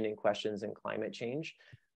outstanding questions in climate change.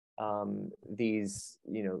 These,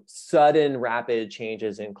 sudden rapid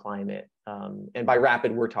changes in climate, and by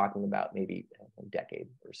rapid we're talking about maybe a decade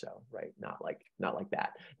or so, right? Not like that,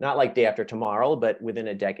 not like day after tomorrow, but within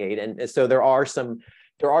a decade. And so there are some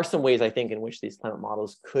ways, I think, in which these climate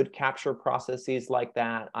models could capture processes like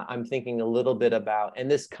that. I'm thinking a little bit about,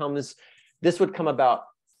 and this would come about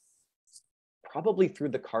probably through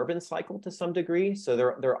the carbon cycle to some degree.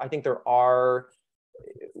 So I think the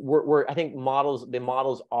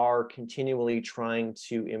models are continually trying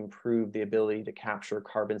to improve the ability to capture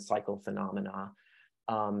carbon cycle phenomena.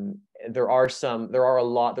 There's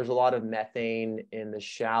a lot of methane in the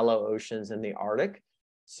shallow oceans in the Arctic.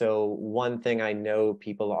 So one thing I know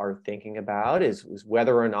people are thinking about is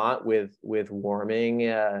whether or not with warming,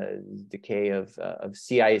 decay of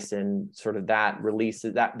sea ice, and sort of that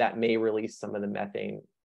may release some of the methane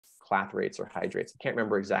clathrates or hydrates. I can't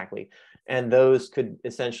remember exactly. And those could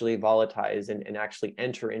essentially volatilize and actually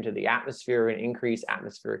enter into the atmosphere and increase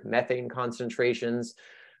atmospheric methane concentrations.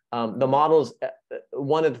 The models,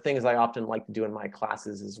 one of the things I often like to do in my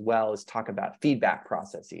classes as well is talk about feedback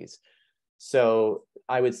processes. So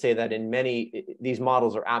I would say that in these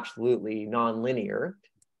models are absolutely nonlinear,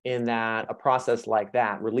 in that a process like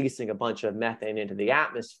that, releasing a bunch of methane into the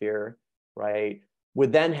atmosphere, right,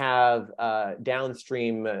 would then have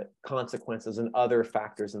downstream consequences and other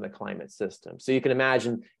factors in the climate system. So you can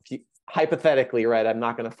imagine, hypothetically, right, I'm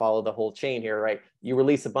not going to follow the whole chain here, right? You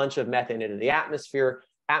release a bunch of methane into the atmosphere,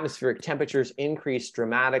 atmospheric temperatures increase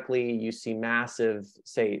dramatically, you see massive,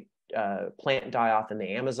 say, plant die-off in the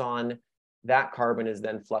Amazon. That carbon is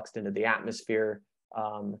then fluxed into the atmosphere.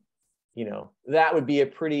 That would be a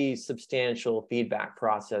pretty substantial feedback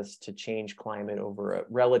process to change climate over a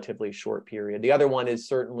relatively short period. The other one is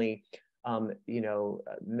certainly,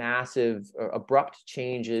 massive, abrupt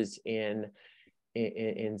changes in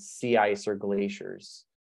sea ice or glaciers.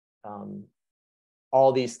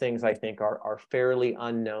 All these things, I think, are fairly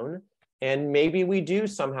unknown. And maybe we do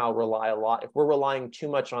somehow rely a lot. If we're relying too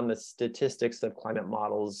much on the statistics of climate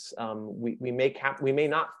models, we may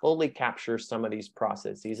not fully capture some of these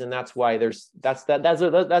processes, and that's why that's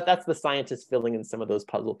the scientists filling in some of those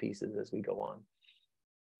puzzle pieces as we go on.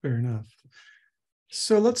 Fair enough.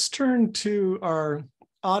 So let's turn to our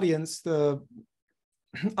audience. The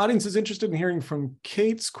audience is interested in hearing from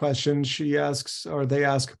Kate's question. They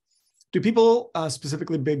ask, do people,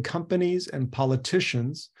 specifically big companies and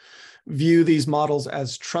politicians, view these models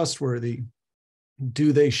as trustworthy?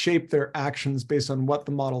 Do they shape their actions based on what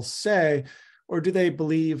the models say, or do they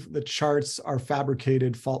believe the charts are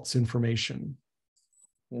fabricated false information?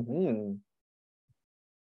 Mm-hmm.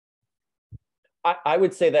 I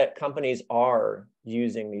would say that companies are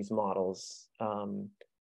using these models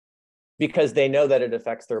because they know that it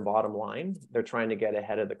affects their bottom line. They're trying to get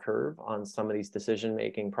ahead of the curve on some of these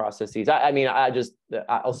decision-making processes.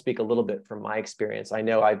 I'll speak a little bit from my experience. I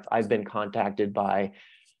know I've been contacted by,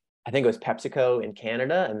 I think it was PepsiCo in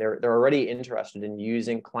Canada, and they're already interested in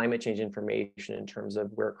using climate change information in terms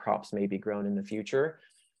of where crops may be grown in the future.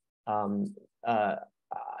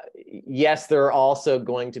 Yes, there are also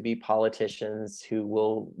going to be politicians who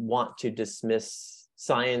will want to dismiss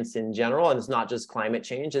science in general, and it's not just climate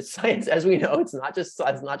change. It's science, as we know. It's not just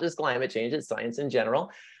climate change. It's science in general,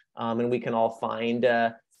 and we can all find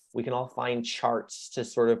charts to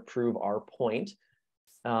sort of prove our point.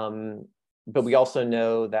 But we also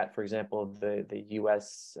know that, for example, the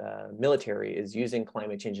U.S. military is using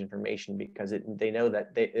climate change information because they know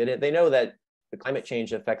that the climate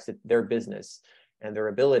change affects their business and their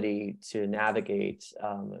ability to navigate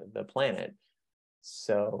the planet.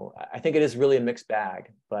 So I think it is really a mixed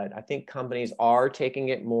bag, but I think companies are taking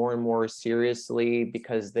it more and more seriously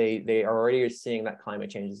because they are already seeing that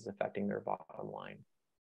climate change is affecting their bottom line.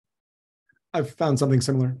 I've found something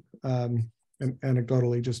similar, and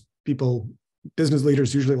anecdotally, just business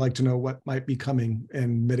leaders usually like to know what might be coming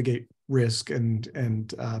and mitigate risk,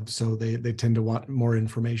 and so they tend to want more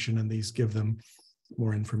information, and these give them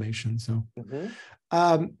more information. So.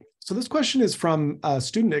 So this question is from a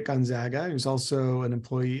student at Gonzaga, who's also an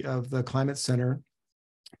employee of the Climate Center.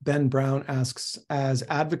 Ben Brown asks, as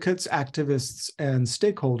advocates, activists, and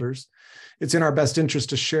stakeholders, it's in our best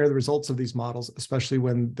interest to share the results of these models, especially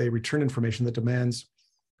when they return information that demands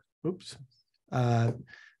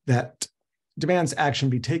action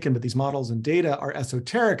be taken, but these models and data are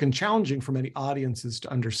esoteric and challenging for many audiences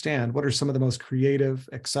to understand. What are some of the most creative,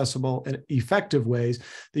 accessible, and effective ways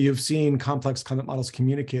that you've seen complex climate models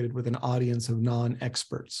communicated with an audience of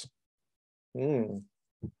non-experts? That's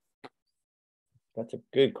a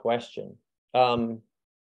good question.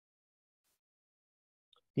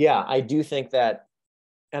 Yeah, I do think that,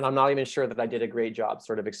 and I'm not even sure that I did a great job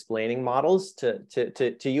sort of explaining models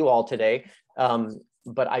to you all today.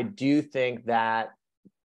 But I do think that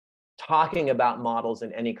talking about models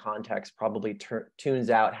in any context probably tunes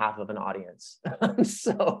out half of an audience.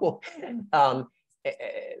 So,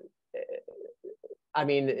 I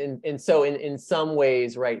mean, in some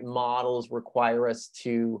ways, right, models require us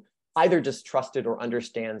to either just trust it or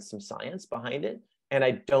understand some science behind it. And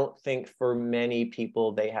I don't think for many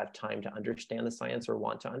people, they have time to understand the science or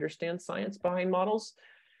want to understand science behind models.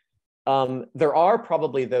 There are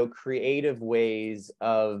probably, though, creative ways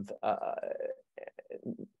of,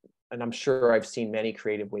 and I'm sure I've seen many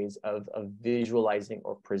creative ways of visualizing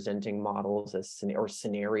or presenting models as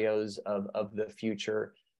scenarios of the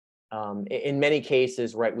future. In many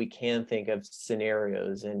cases, right, we can think of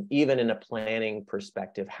scenarios, and even in a planning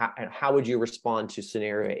perspective, how would you respond to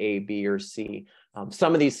scenario A, B, or C?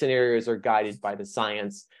 Some of these scenarios are guided by the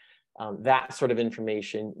science. That sort of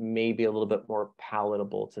information may be a little bit more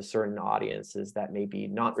palatable to certain audiences that may be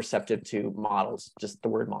not receptive to models, just the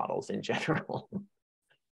word models in general.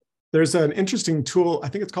 There's an interesting tool, I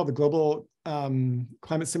think it's called the Global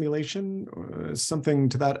Climate Simulation, or something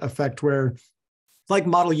to that effect, where it's like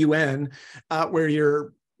Model UN, where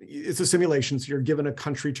it's a simulation, so you're given a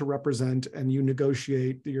country to represent and you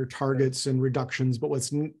negotiate your targets and reductions. But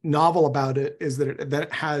what's novel about it is that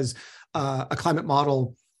it has a climate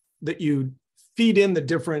model that you feed in the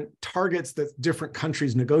different targets that different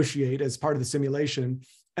countries negotiate as part of the simulation.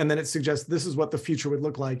 And then it suggests this is what the future would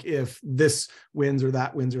look like if this wins or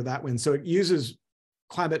that wins or that wins. So it uses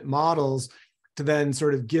climate models to then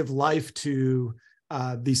sort of give life to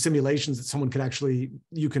these simulations that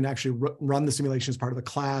you can actually run the simulation as part of a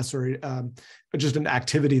class or just an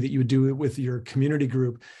activity that you would do with your community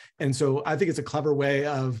group. And so I think it's a clever way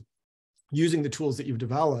of using the tools that you've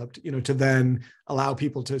developed, to then allow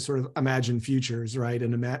people to sort of imagine futures, right?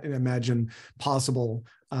 And imagine possible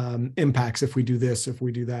impacts if we do this, if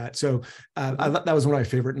we do that. So that was one of my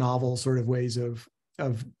favorite novel sort of ways of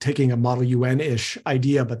taking a Model UN-ish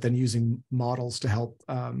idea, but then using models to help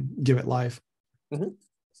give it life.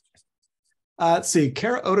 Let's see,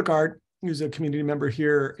 Kara Odegaard, who's a community member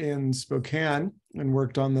here in Spokane and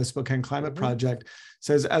worked on the Spokane Climate Project,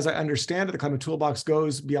 says, as I understand it, the Climate Toolbox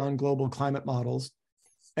goes beyond global climate models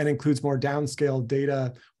and includes more downscale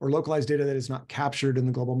data or localized data that is not captured in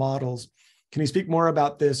the global models. Can you speak more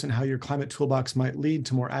about this and how your Climate Toolbox might lead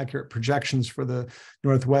to more accurate projections for the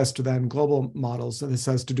Northwest than global models? So this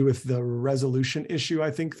has to do with the resolution issue,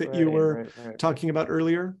 I think, that you were talking about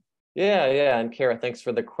earlier. Yeah. And Kara, thanks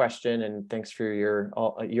for the question, and thanks for your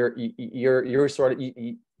sort of,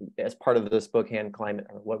 as part of the Spokane Climate,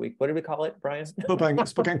 or what did we call it, Brian?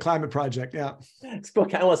 Spokane Climate Project, yeah. I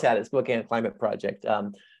almost had it, Spokane Climate Project.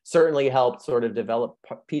 Certainly helped sort of develop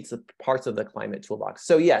parts of the Climate Toolbox.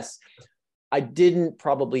 So yes, I didn't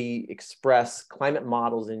probably express climate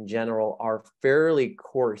models in general are fairly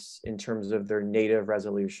coarse in terms of their native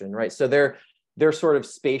resolution, right? So their sort of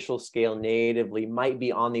spatial scale natively might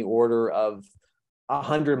be on the order of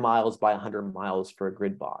 100 miles by 100 miles for a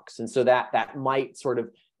grid box. And so that might sort of,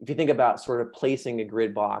 if you think about sort of placing a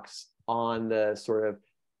grid box on the sort of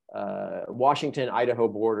Washington-Idaho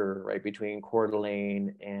border, right, between Coeur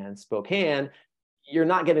d'Alene and Spokane, you're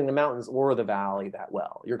not getting the mountains or the valley that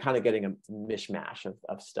well. You're kind of getting a mishmash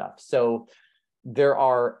of stuff. So there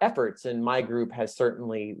are efforts, and my group has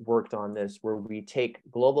certainly worked on this, where we take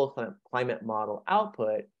global climate model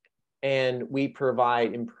output and we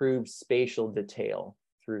provide improved spatial detail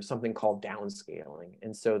through something called downscaling.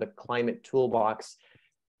 And so the Climate Toolbox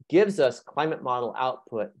gives us climate model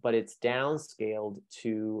output, but it's downscaled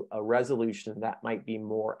to a resolution that might be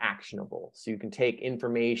more actionable. So you can take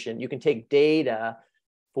information, you can take data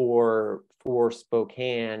for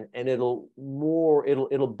Spokane, and it'll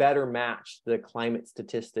better match the climate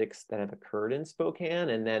statistics that have occurred in Spokane,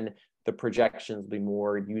 and then the projections will be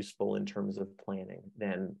more useful in terms of planning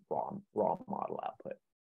than raw model output.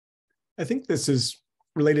 I think this is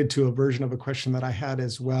related to a version of a question that I had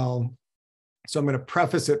as well. So I'm going to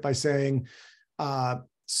preface it by saying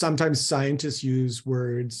sometimes scientists use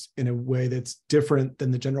words in a way that's different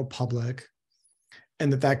than the general public,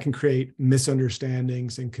 and that can create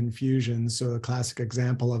misunderstandings and confusion. So a classic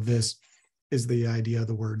example of this is the idea of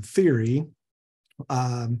the word theory.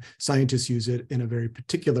 Scientists use it in a very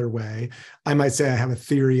particular way. I might say I have a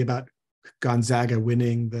theory about Gonzaga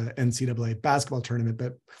winning the NCAA basketball tournament,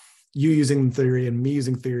 but you using theory and me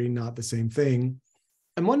using theory, not the same thing.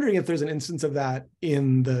 I'm wondering if there's an instance of that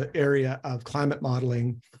in the area of climate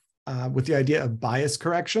modeling with the idea of bias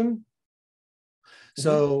correction. Mm-hmm.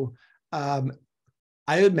 So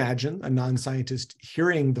I imagine a non-scientist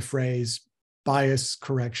hearing the phrase bias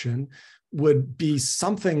correction would be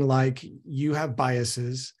something like, you have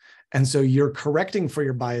biases, and so you're correcting for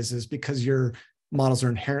your biases because your models are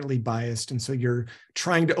inherently biased, and so you're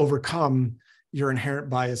trying to overcome your inherent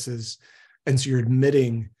biases, and so you're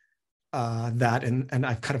admitting that, and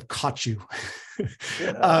I've kind of caught you.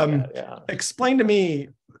 Explain to me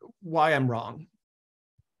why I'm wrong.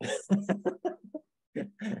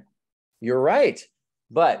 You're right.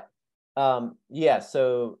 But yeah,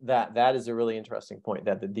 so that is a really interesting point,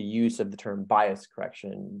 that the use of the term bias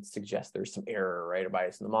correction suggests there's some error, right, or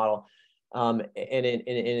bias in the model. And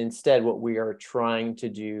instead, what we are trying to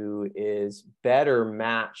do is better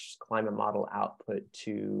match climate model output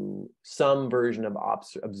to some version of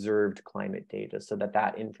observed climate data, so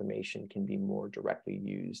that information can be more directly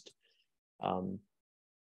used.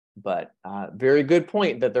 But very good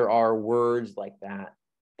point that there are words like that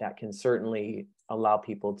can certainly allow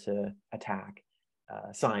people to attack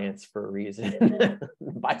science for a reason.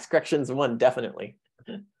 Bias correction is one, definitely.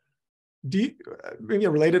 Maybe a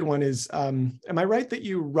related one is, am I right that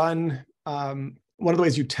you run, one of the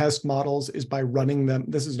ways you test models is by running them,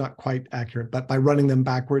 this is not quite accurate, but by running them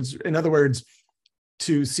backwards. In other words,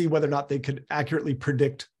 to see whether or not they could accurately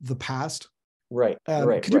predict the past. Right.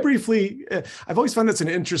 Could you briefly, I've always found that's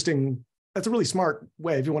a really smart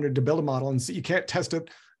way if you wanted to build a model and see, you can't test it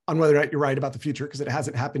on whether or not you're right about the future because it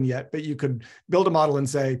hasn't happened yet, but you could build a model and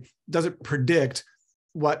say, does it predict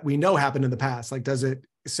what we know happened in the past? Like, does it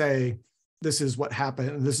say, this is what happened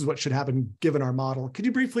and this is what should happen given our model? Could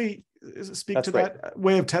you briefly speak to that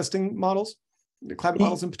way of testing models, climate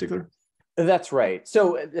models in particular? That's right.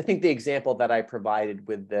 So I think the example that I provided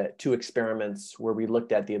with the two experiments where we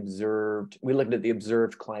looked at the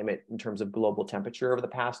observed climate in terms of global temperature over the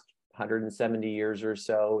past 170 years or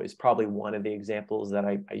so is probably one of the examples that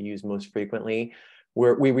I use most frequently,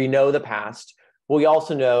 where we know the past. We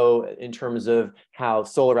also know in terms of how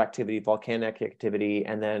solar activity, volcanic activity,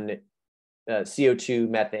 and then CO2,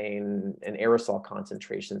 methane, and aerosol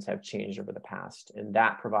concentrations have changed over the past. And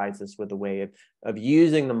that provides us with a way of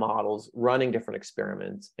using the models, running different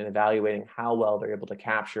experiments, and evaluating how well they're able to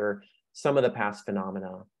capture some of the past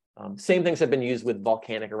phenomena. Same things have been used with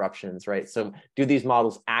volcanic eruptions, right? So do these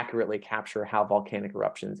models accurately capture how volcanic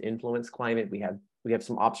eruptions influence climate? We have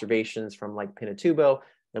some observations from like Pinatubo,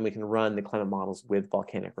 then we can run the climate models with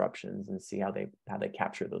volcanic eruptions and see how they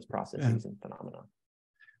capture those processes and phenomena.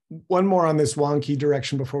 One more on this wonky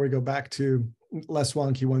direction before we go back to less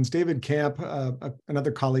wonky ones. David Camp,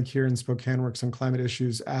 another colleague here in Spokane, works on climate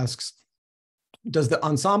issues, asks, does the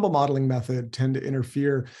ensemble modeling method tend to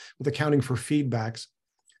interfere with accounting for feedbacks,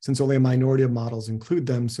 since only a minority of models include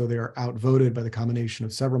them, so they are outvoted by the combination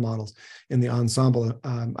of several models in the ensemble?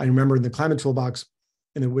 I remember in the climate toolbox,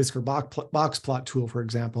 in the Whisker box plot tool, for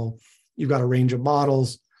example, you've got a range of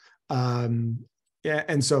models. And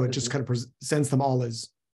so it just kind of presents them all as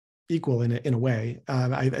equal in a way.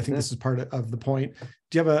 I think this is part of the point.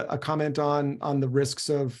 Do you have a comment on the risks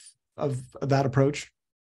of that approach?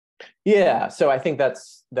 Yeah, so I think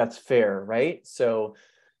that's fair, right? So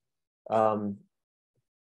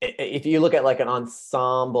if you look at like an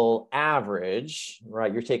ensemble average,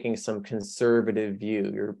 right, you're taking some conservative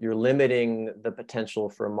view. You're limiting the potential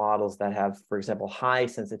for models that have, for example, high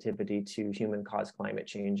sensitivity to human-caused climate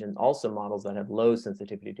change, and also models that have low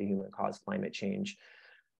sensitivity to human-caused climate change.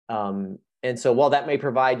 And so while that may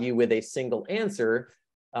provide you with a single answer,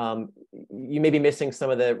 you may be missing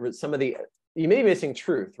you may be missing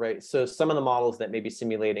truth, right? So some of the models that may be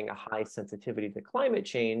simulating a high sensitivity to climate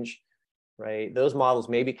change, right, those models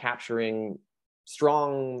may be capturing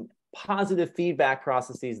strong positive feedback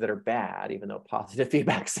processes that are bad, even though positive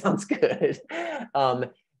feedback sounds good.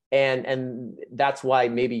 And that's why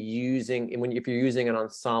maybe if you're using an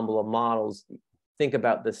ensemble of models, think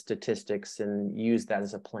about the statistics and use that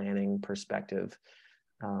as a planning perspective.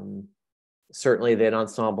 Certainly that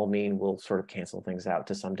ensemble mean will sort of cancel things out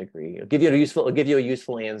to some degree. It'll give you a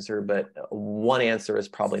useful answer, but one answer is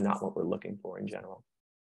probably not what we're looking for in general.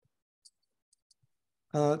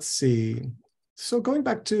 Let's see. So going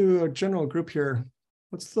back to a general group here,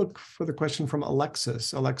 let's look for the question from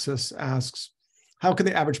Alexis. Alexis asks, how can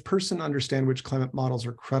the average person understand which climate models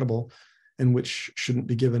are credible and which shouldn't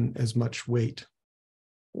be given as much weight?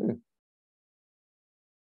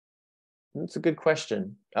 That's a good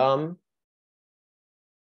question.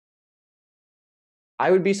 I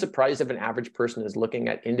would be surprised if an average person is looking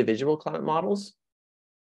at individual climate models,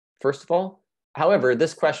 first of all. However,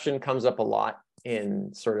 this question comes up a lot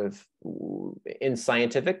in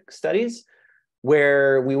scientific studies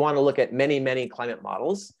where we want to look at many, many climate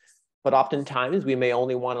models, but oftentimes we may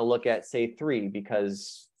only want to look at, say, 3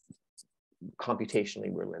 because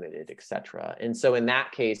computationally we're limited, et cetera. And so in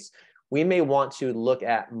that case, we may want to look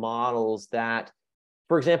at models that,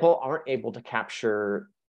 for example, aren't able to capture,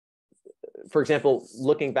 for example,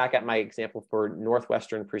 looking back at my example for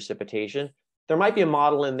Northwestern precipitation, there might be a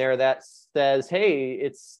model in there that says,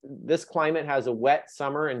 hey, this climate has a wet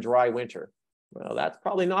summer and dry winter. Well, that's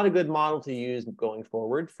probably not a good model to use going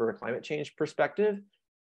forward for a climate change perspective.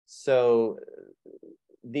 So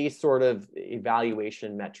these sort of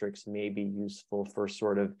evaluation metrics may be useful for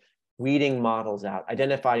sort of weeding models out,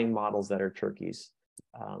 identifying models that are turkeys.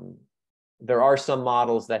 There are some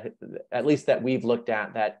models that, at least that we've looked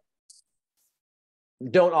at, that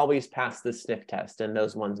don't always pass the sniff test, and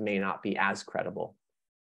those ones may not be as credible.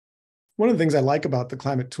 One of the things I like about the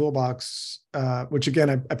Climate Toolbox, which again,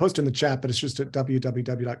 I posted in the chat, but it's just at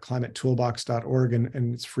www.climatetoolbox.org,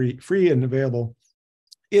 and it's free and available,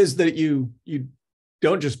 is that you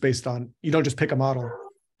don't just pick a model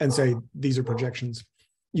and say, these are projections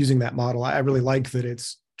using that model. I really like that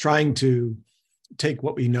it's trying to take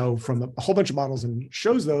what we know from a whole bunch of models and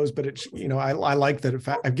shows those, but it's, I like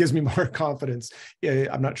that it gives me more confidence.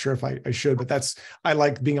 I'm not sure if I should, but I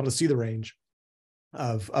like being able to see the range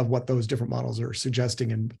of what those different models are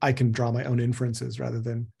suggesting, and I can draw my own inferences rather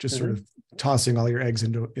than just sort of tossing all your eggs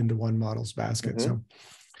into one model's basket. So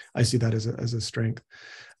I see that as a strength.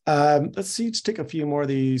 Let's see, let's take a few more of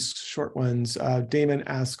these short ones. Damon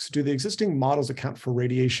asks, do the existing models account for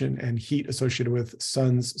radiation and heat associated with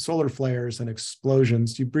sun's solar flares and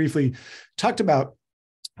explosions? You briefly talked about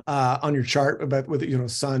on your chart about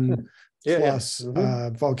sun plus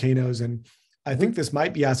volcanoes, and I think this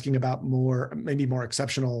might be asking about maybe more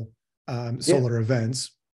exceptional solar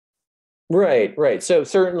events. Right. So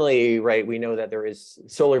certainly, we know that there is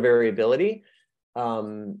solar variability.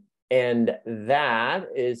 And that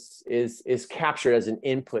is captured as an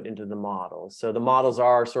input into the model. So the models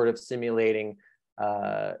are sort of simulating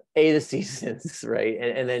A, the seasons, right?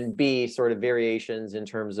 And then B, sort of variations in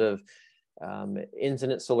terms of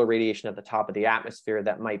incident solar radiation at the top of the atmosphere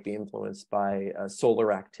that might be influenced by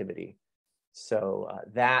solar activity. So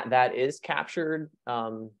that is captured.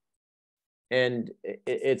 And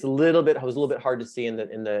it was a little bit hard to see in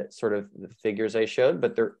the sort of the figures I showed,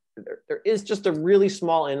 but there is just a really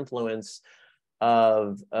small influence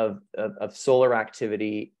of solar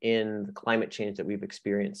activity in the climate change that we've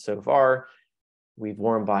experienced so far. We've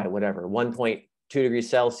warmed by 1.2 degrees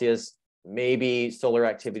Celsius. Maybe solar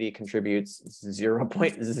activity contributes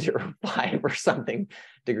 0.05 or something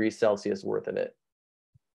degrees Celsius worth of it.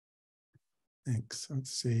 Thanks.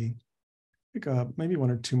 Let's see. I think maybe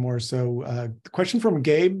 1 or 2 more. So the question from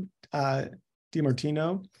Gabe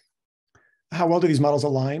DiMartino: how well do these models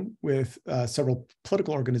align with several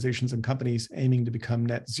political organizations and companies aiming to become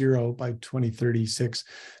net zero by 2036?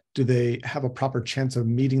 Do they have a proper chance of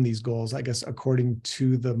meeting these goals? I guess according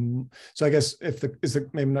to the, so I guess maybe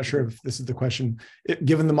I'm not sure if this is the question.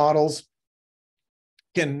 Given the models,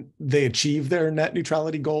 can they achieve their net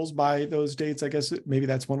neutrality goals by those dates? I guess maybe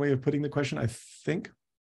that's one way of putting the question, I think.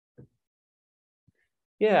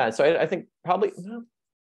 Yeah, so I think probably,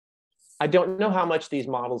 I don't know how much these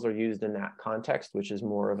models are used in that context, which is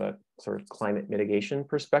more of a sort of climate mitigation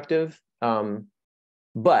perspective.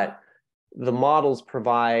 But the models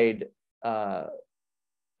provide,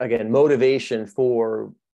 again, motivation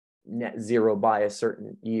for net zero by a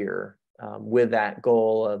certain year, with that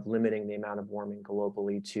goal of limiting the amount of warming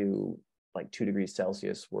globally to like 2 degrees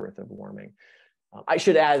Celsius worth of warming. I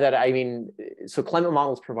should add that, so climate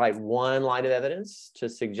models provide one line of evidence to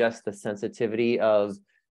suggest the sensitivity of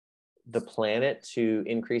the planet to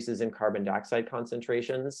increases in carbon dioxide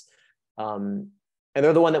concentrations. And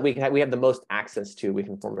they're the one that we have the most access to. We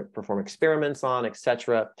can perform experiments on, et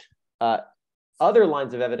cetera. Other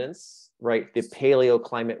lines of evidence, right? The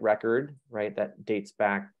paleoclimate record, right? That dates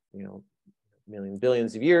back,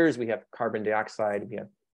 billions of years. We have carbon dioxide. We have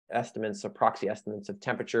estimates, proxy estimates of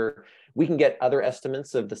temperature. We can get other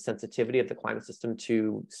estimates of the sensitivity of the climate system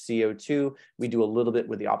to CO2. We do a little bit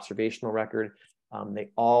with the observational record. They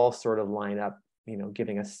all sort of line up,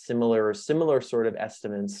 giving us similar sort of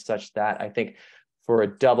estimates, such that I think for a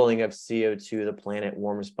doubling of CO2, the planet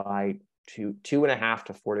warms by 2.5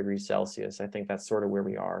 to 4 degrees Celsius. I think that's sort of where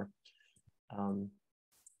we are. I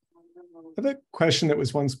have a question that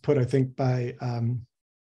was once put, I think, by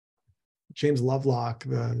James Lovelock.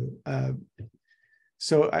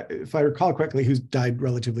 If I recall correctly, who's died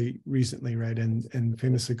relatively recently, right, and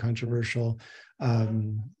famously controversial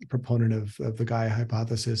proponent of the Gaia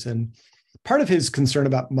hypothesis. And part of his concern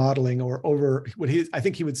about modeling, or I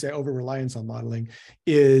think he would say over reliance on modeling,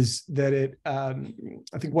 is that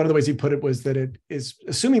I think one of the ways he put it was that it is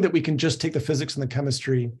assuming that we can just take the physics and the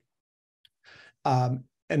chemistry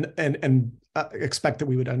and expect that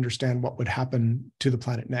we would understand what would happen to the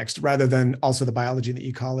planet next, rather than also the biology and the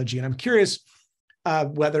ecology. And I'm curious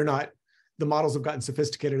whether or not the models have gotten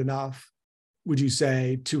sophisticated enough, would you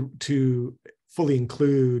say, to fully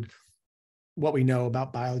include what we know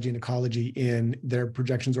about biology and ecology in their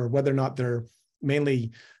projections, or whether or not they're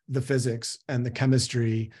mainly the physics and the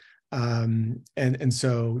chemistry. And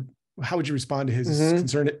so how would you respond to his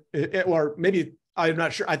concern? Or maybe, I'm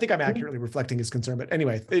not sure. I think I'm accurately reflecting his concern, but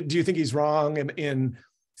anyway, do you think he's wrong in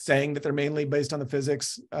saying that they're mainly based on the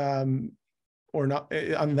physics, or not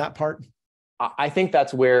on that part? I think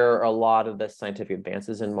that's where a lot of the scientific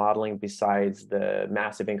advances in modeling, besides the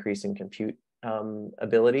massive increase in compute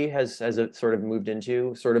ability, has it sort of moved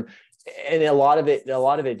into and a lot of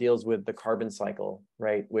it deals with the carbon cycle,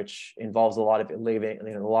 right, which involves a lot of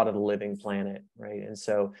the living planet, right, and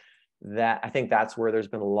so that I think that's where there's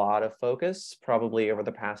been a lot of focus, probably over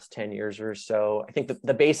the past 10 years or so. I think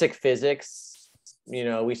the basic physics,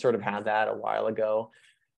 we sort of had that a while ago.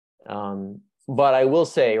 But I will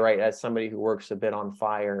say, right, as somebody who works a bit on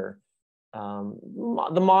fire,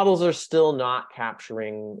 the models are still not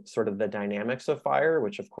capturing sort of the dynamics of fire,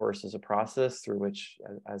 which of course is a process through which,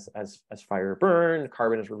 as fire burns,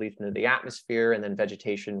 carbon is released into the atmosphere, and then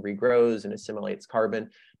vegetation regrows and assimilates carbon.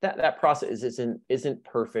 That process isn't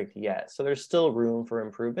perfect yet. So there's still room for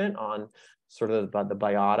improvement on sort of the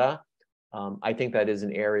biota. I think that is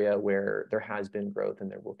an area where there has been growth, and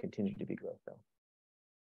there will continue to be growth, though.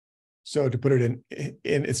 So to put it in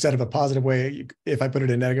instead of a positive way, if I put it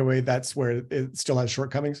in a negative way, that's where it still has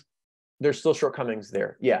shortcomings? There's still shortcomings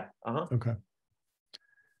there. Yeah. Okay.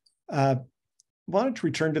 Wanted to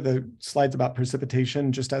return to the slides about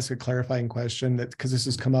precipitation, just ask a clarifying question, that because this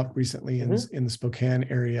has come up recently in the Spokane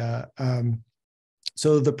area.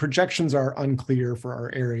 So the projections are unclear for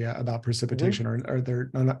our area about precipitation, or they're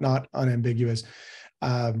not unambiguous.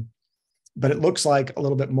 But it looks like a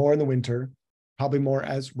little bit more in the winter, probably more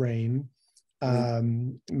as rain.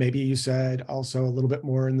 Maybe you said also a little bit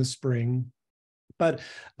more in the spring, but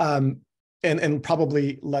and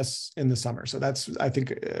probably less in the summer. So that's, I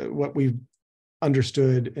think, what we've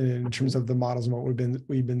understood in terms of the models and what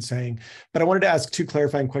we've been saying. But I wanted to ask two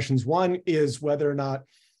clarifying questions. One is whether or not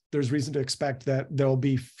there's reason to expect that there'll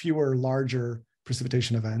be fewer larger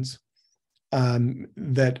precipitation events,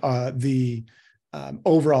 that the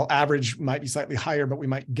overall average might be slightly higher, but we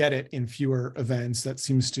might get it in fewer events. That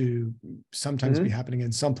seems to sometimes be happening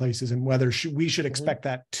in some places, and whether we should expect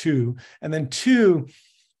that too. And then two,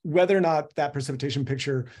 whether or not that precipitation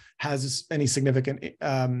picture has any significant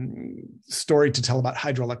story to tell about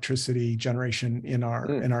hydroelectricity generation in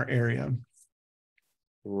our area.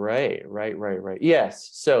 Right. Yes.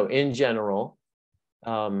 So in general,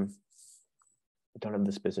 I don't have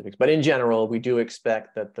the specifics, but in general, we do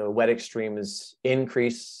expect that the wet extremes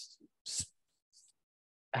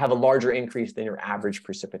have a larger increase than your average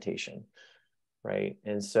precipitation, right?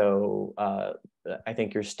 And so I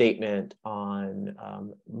think your statement on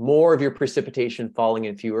more of your precipitation falling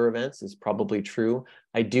in fewer events is probably true.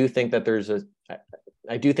 I do think that there's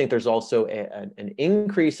also an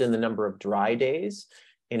increase in the number of dry days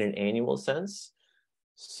in an annual sense.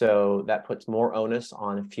 So that puts more onus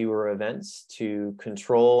on fewer events to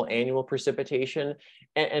control annual precipitation.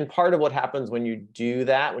 And part of what happens when you do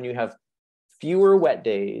that, when you have fewer wet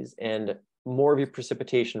days and more of your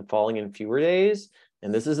precipitation falling in fewer days,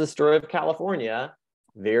 and this is the story of California,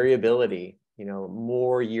 variability,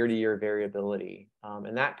 more year-to-year variability.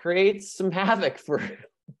 And that creates some havoc for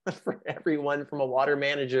for everyone from a water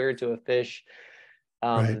manager to a fish.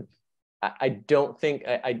 Right. I don't think,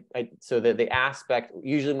 so the aspect,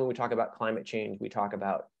 usually when we talk about climate change, we talk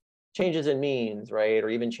about changes in means, right? Or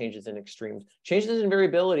even changes in extremes. Changes in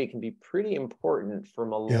variability can be pretty important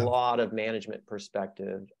from a lot of management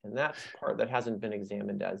perspective. And that's the part that hasn't been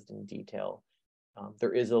examined as in detail.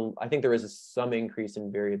 I think there is some increase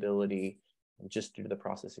in variability just due to the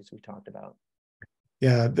processes we talked about.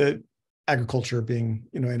 Yeah, the agriculture being,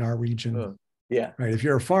 in our region. Yeah. Right. If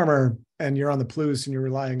you're a farmer and you're on the Palouse and you're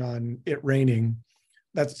relying on it raining,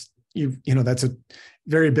 that's that's a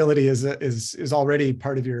variability is already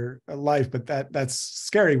part of your life, but that's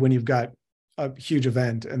scary when you've got a huge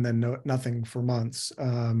event and then nothing for months.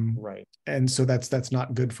 Right. And so that's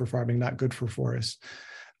not good for farming, not good for forests.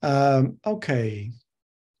 Okay.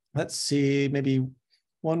 Let's see, maybe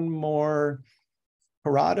one more.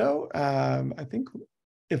 Corrado, I think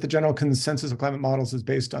if the general consensus of climate models is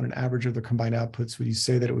based on an average of the combined outputs, would you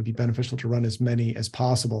say that it would be beneficial to run as many as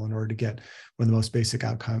possible in order to get one of the most basic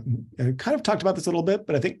outcomes? And kind of talked about this a little bit,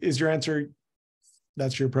 but I think is your answer,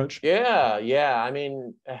 that's your approach? Yeah. I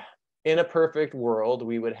mean, in a perfect world,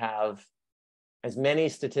 we would have as many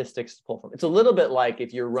statistics to pull from. It's a little bit like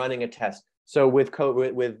if you're running a test. So with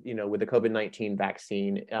COVID, with the COVID-19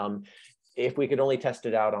 vaccine, if we could only test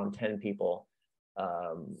it out on 10 people,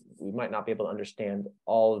 we might not be able to understand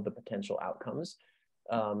all of the potential outcomes.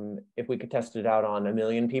 If we could test it out on 1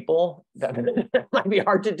 million people, that might be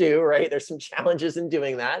hard to do, right? There's some challenges in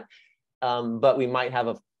doing that, but we might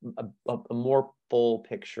have a more full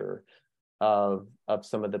picture of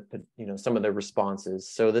some of the responses.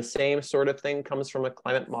 So the same sort of thing comes from a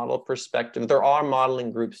climate model perspective. There are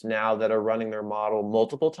modeling groups now that are running their model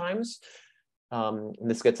multiple times. And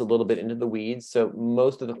this gets a little bit into the weeds. So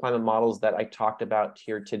most of the climate models that I talked about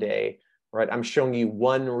here today, right, I'm showing you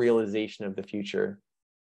one realization of the future.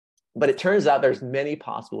 But it turns out there's many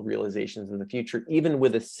possible realizations of the future, even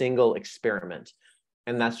with a single experiment.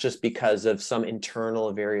 And that's just because of some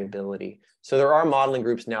internal variability. So there are modeling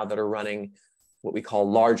groups now that are running what we call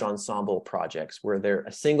large ensemble projects, where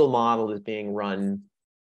a single model is being run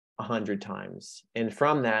 100 times. And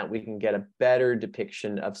from that, we can get a better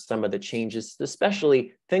depiction of some of the changes,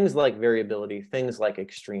 especially things like variability, things like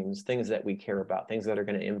extremes, things that we care about, things that are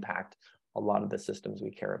going to impact a lot of the systems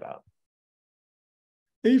we care about.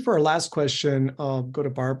 Maybe for our last question, I'll go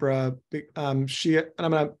to Barbara. I'm going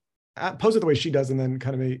to pose it the way she does and then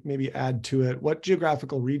kind of maybe add to it. What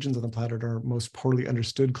geographical regions on the planet are most poorly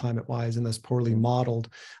understood climate-wise and thus poorly modeled?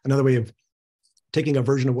 Another way of taking a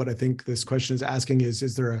version of what I think this question is asking is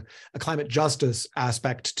there a climate justice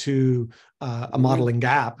aspect to a modeling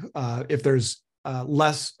gap? If there's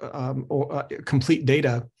less complete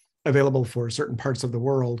data available for certain parts of the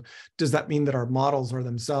world, does that mean that our models are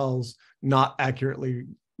themselves not accurately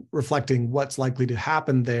reflecting what's likely to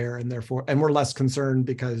happen there, and we're less concerned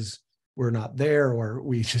because we're not there, or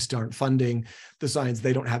we just aren't funding the science,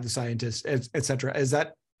 they don't have the scientists, et cetera? Is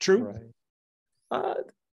that true? Right.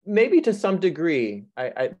 Maybe to some degree,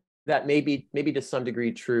 that may be to some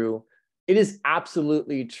degree true. It is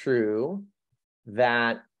absolutely true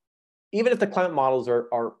that even if the climate models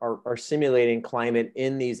are simulating climate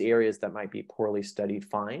in these areas that might be poorly studied,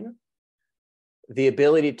 fine, the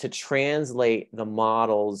ability to translate the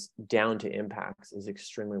models down to impacts is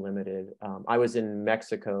extremely limited. I was in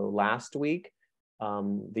Mexico last week.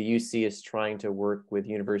 The UC is trying to work with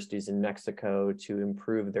universities in Mexico to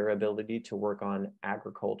improve their ability to work on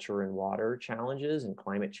agriculture and water challenges, and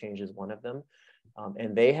climate change is one of them.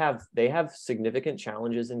 And they have significant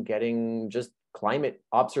challenges in getting just climate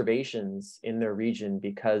observations in their region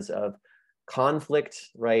because of conflict,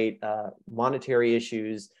 right? Monetary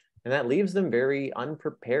issues, and that leaves them very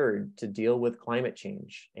unprepared to deal with climate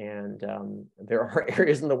change. And there are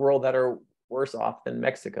areas in the world that are worse off than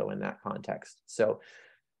Mexico in that context. So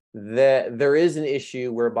there is an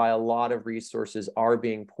issue whereby a lot of resources are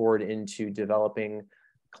being poured into developing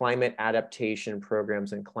climate adaptation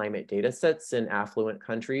programs and climate data sets in affluent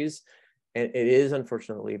countries. And it is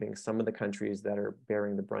unfortunately leaving some of the countries that are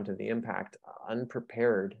bearing the brunt of the impact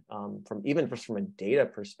unprepared. Even from a data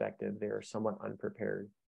perspective, they are somewhat unprepared.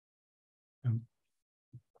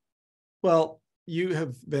 Well, you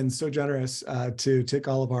have been so generous to take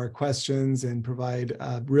all of our questions and provide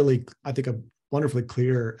really, I think, a wonderfully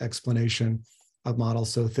clear explanation of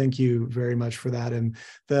models. So thank you very much for that. And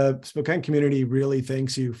the Spokane community really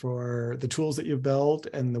thanks you for the tools that you've built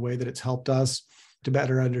and the way that it's helped us to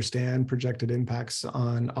better understand projected impacts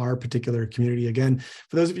on our particular community. Again,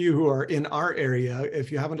 for those of you who are in our area,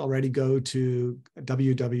 if you haven't already, go to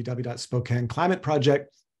www.spokaneclimateproject.com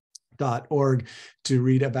 .org to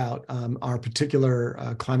read about our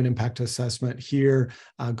particular climate impact assessment here.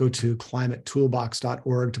 Go to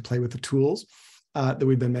climatetoolbox.org to play with the tools that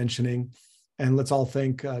we've been mentioning. And let's all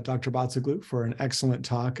thank Dr. Abatzoglou for an excellent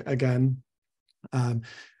talk again.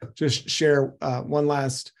 Just share one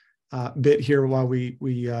last bit here while we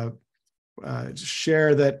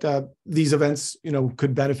share that these events,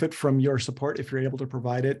 could benefit from your support if you're able to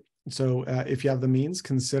provide it. So if you have the means,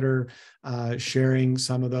 consider sharing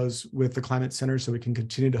some of those with the Climate Center so we can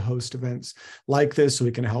continue to host events like this, so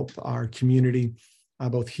we can help our community,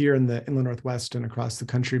 both here in the Inland Northwest and across the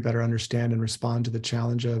country, better understand and respond to the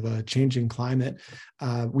challenge of a changing climate.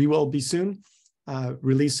 We will be soon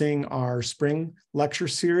releasing our spring lecture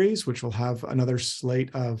series, which will have another slate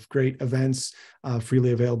of great events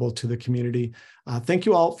freely available to the community. Thank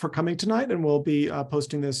you all for coming tonight, and we'll be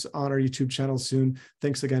posting this on our YouTube channel soon.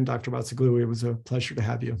 Thanks again, Dr. Abatzoglou. It was a pleasure to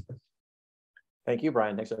have you. Thank you,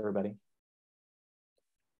 Brian. Thanks, everybody.